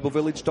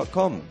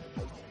shamansoftheglobalvillage.com.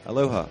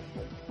 Aloha.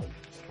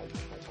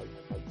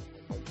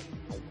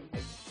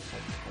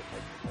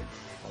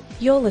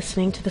 You're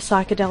listening to the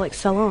Psychedelic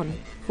Salon,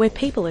 where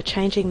people are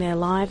changing their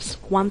lives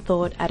one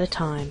thought at a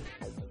time.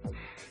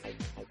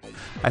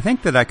 I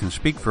think that I can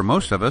speak for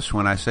most of us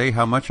when I say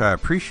how much I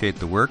appreciate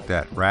the work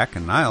that Rack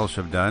and Niles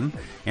have done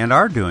and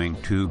are doing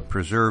to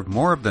preserve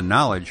more of the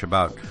knowledge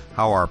about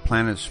how our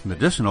planet's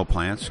medicinal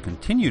plants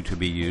continue to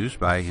be used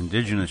by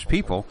indigenous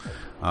people,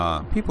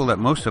 people that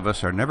most of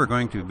us are never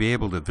going to be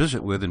able to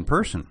visit with in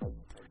person.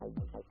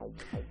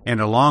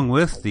 And along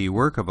with the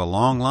work of a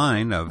long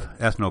line of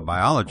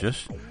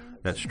ethnobiologists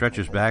that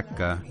stretches back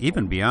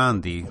even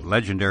beyond the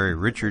legendary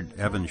Richard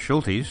Evans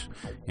Schultes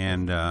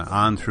and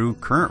on through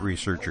current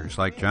researchers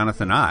like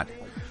Jonathan Ott.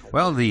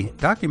 Well, the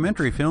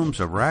documentary films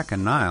of Rack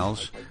and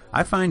Niles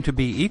I find to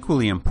be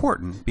equally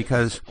important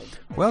because,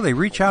 well, they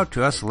reach out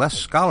to us less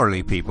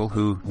scholarly people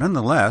who,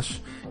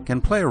 nonetheless,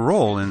 can play a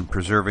role in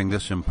preserving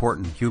this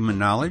important human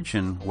knowledge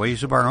in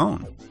ways of our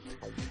own.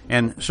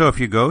 And so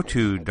if you go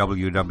to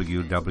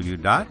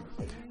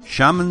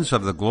Shamans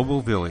of the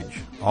Global Village,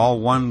 all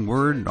one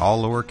word,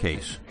 all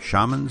lowercase,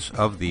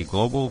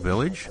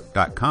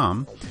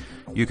 shamansoftheglobalvillage.com,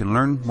 you can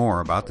learn more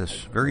about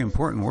this very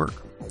important work.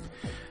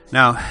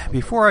 Now,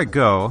 before I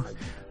go,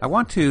 I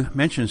want to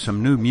mention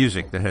some new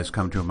music that has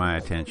come to my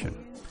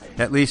attention.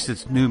 At least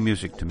it's new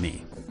music to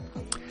me.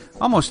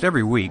 Almost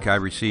every week I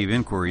receive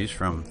inquiries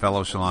from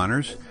fellow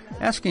saloners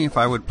asking if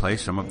I would play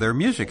some of their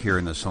music here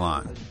in the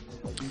salon.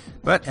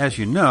 But as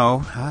you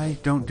know, I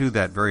don't do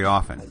that very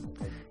often.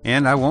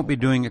 And I won't be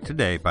doing it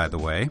today, by the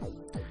way.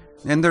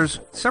 And there's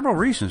several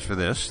reasons for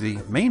this, the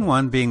main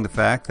one being the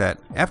fact that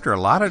after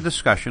a lot of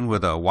discussion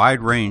with a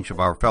wide range of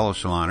our fellow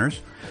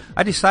saloners,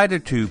 I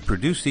decided to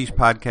produce these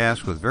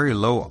podcasts with very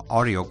low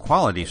audio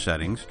quality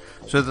settings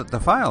so that the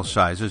file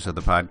sizes of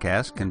the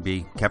podcast can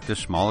be kept as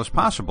small as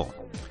possible.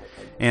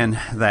 And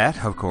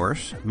that, of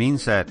course,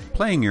 means that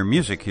playing your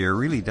music here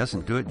really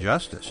doesn't do it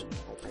justice.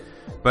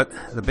 But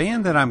the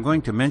band that I'm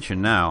going to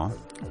mention now,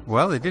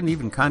 well, they didn't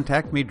even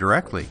contact me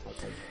directly.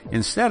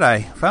 Instead,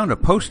 I found a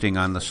posting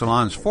on the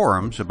Salon's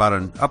forums about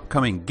an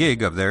upcoming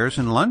gig of theirs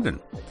in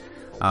London.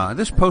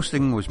 This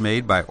posting was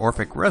made by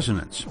Orphic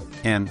Resonance,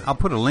 and I'll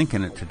put a link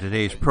in it to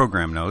today's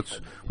program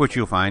notes, which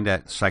you'll find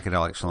at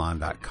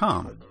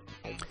psychedelicsalon.com.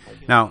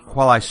 Now,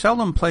 while I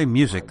seldom play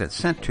music that's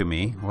sent to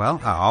me,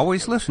 well, I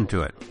always listen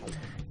to it.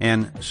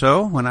 And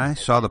so, when I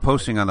saw the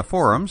posting on the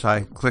forums,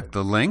 I clicked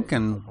the link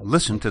and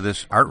listened to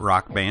this art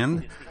rock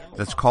band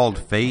that's called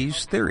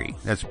Phase Theory.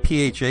 That's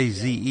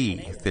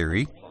P-H-A-Z-E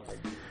Theory.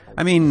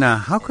 I mean,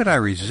 how could I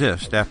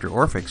resist after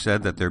Orphic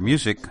said that their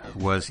music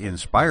was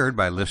inspired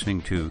by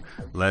listening to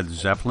Led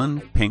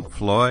Zeppelin, Pink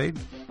Floyd,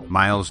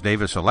 Miles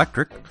Davis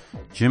Electric,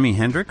 Jimi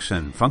Hendrix,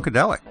 and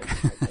Funkadelic?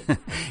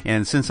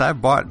 And since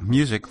I've bought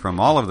music from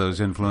all of those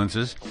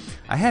influences,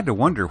 I had to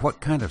wonder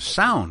what kind of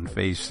sound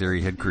Phase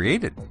Theory had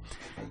created.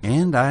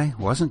 And I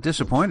wasn't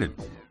disappointed.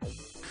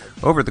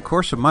 Over the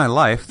course of my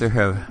life, there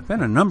have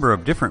been a number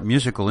of different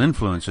musical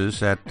influences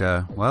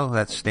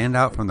that stand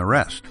out from the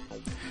rest.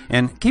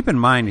 And keep in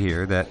mind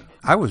here that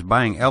I was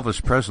buying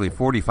Elvis Presley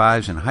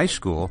 45s in high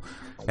school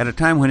at a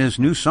time when his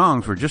new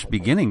songs were just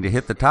beginning to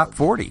hit the top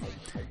 40.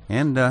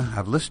 And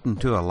I've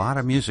listened to a lot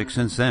of music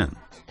since then.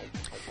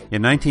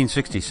 In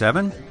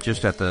 1967,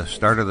 just at the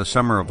start of the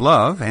Summer of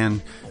Love,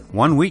 and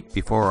 1 week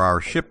before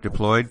our ship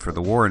deployed for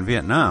the war in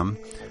Vietnam,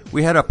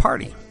 we had a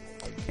party.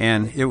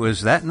 And it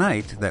was that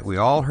night that we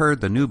all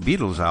heard the new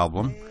Beatles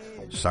album,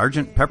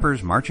 Sgt.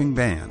 Pepper's Marching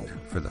Band,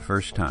 for the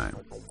first time.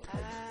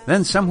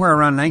 Then somewhere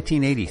around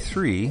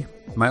 1983,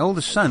 my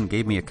oldest son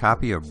gave me a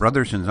copy of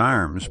Brothers in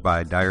Arms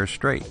by Dire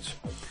Straits.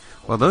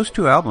 Well, those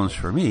two albums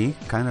for me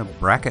kind of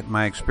bracket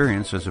my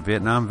experience as a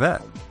Vietnam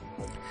vet.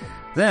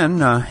 Then,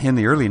 in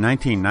the early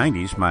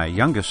 1990s, my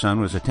youngest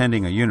son was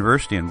attending a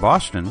university in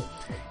Boston,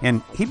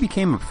 and he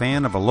became a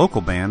fan of a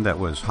local band that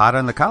was hot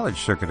on the college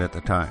circuit at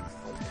the time.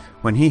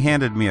 When he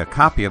handed me a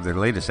copy of their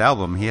latest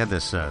album, he had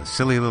this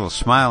silly little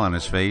smile on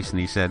his face, and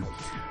he said,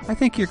 "I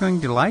think you're going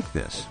to like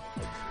this."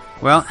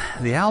 Well,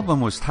 the album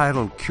was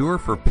titled Cure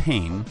for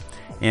Pain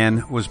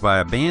and was by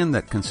a band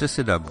that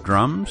consisted of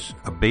drums,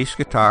 a bass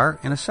guitar,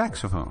 and a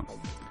saxophone.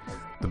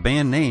 the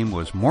band name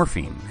was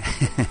Morphine.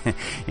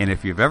 And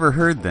if you've ever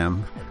heard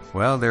them,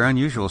 well, their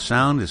unusual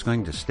sound is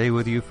going to stay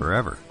with you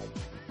forever.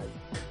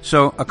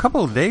 So a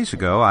couple of days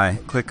ago, I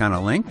clicked on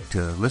a link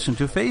to listen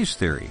to Phase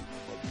Theory.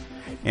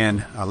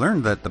 And I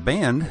learned that the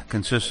band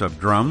consists of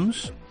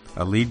drums,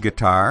 a lead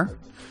guitar,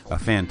 a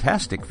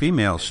fantastic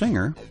female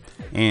singer,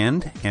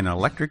 and an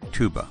electric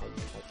tuba.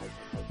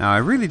 Now, I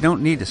really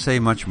don't need to say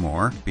much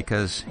more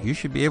because you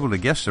should be able to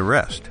guess the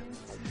rest.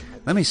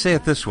 Let me say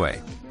it this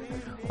way.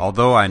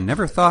 Although I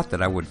never thought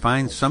that I would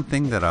find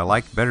something that I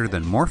liked better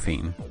than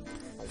morphine,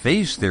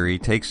 Phase Theory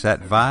takes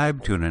that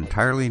vibe to an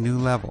entirely new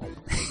level.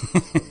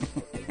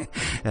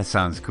 That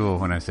sounds cool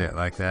when I say it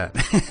like that.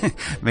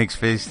 Makes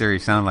Phase Theory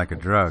sound like a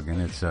drug,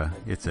 and it's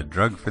a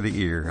drug for the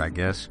ear, I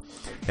guess.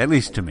 At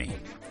least to me.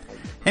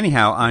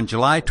 Anyhow, on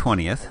July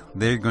 20th,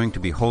 they're going to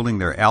be holding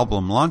their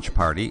album launch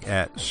party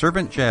at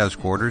Servant Jazz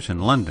Quarters in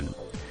London.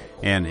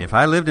 And if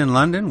I lived in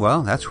London,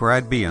 well, that's where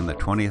I'd be on the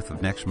 20th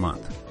of next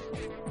month.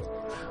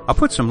 I'll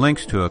put some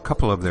links to a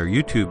couple of their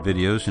YouTube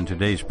videos in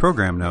today's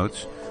program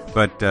notes,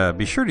 but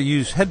be sure to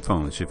use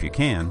headphones if you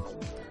can.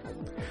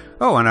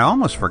 Oh, and I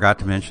almost forgot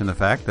to mention the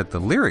fact that the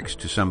lyrics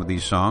to some of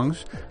these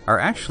songs are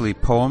actually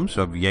poems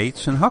of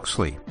Yeats and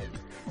Huxley.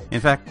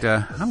 In fact,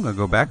 I'm going to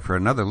go back for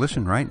another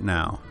listen right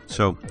now.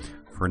 So,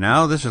 for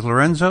now, this is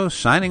Lorenzo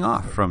signing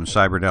off from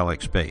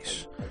Cyberdelic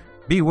Space.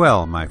 Be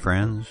well, my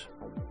friends.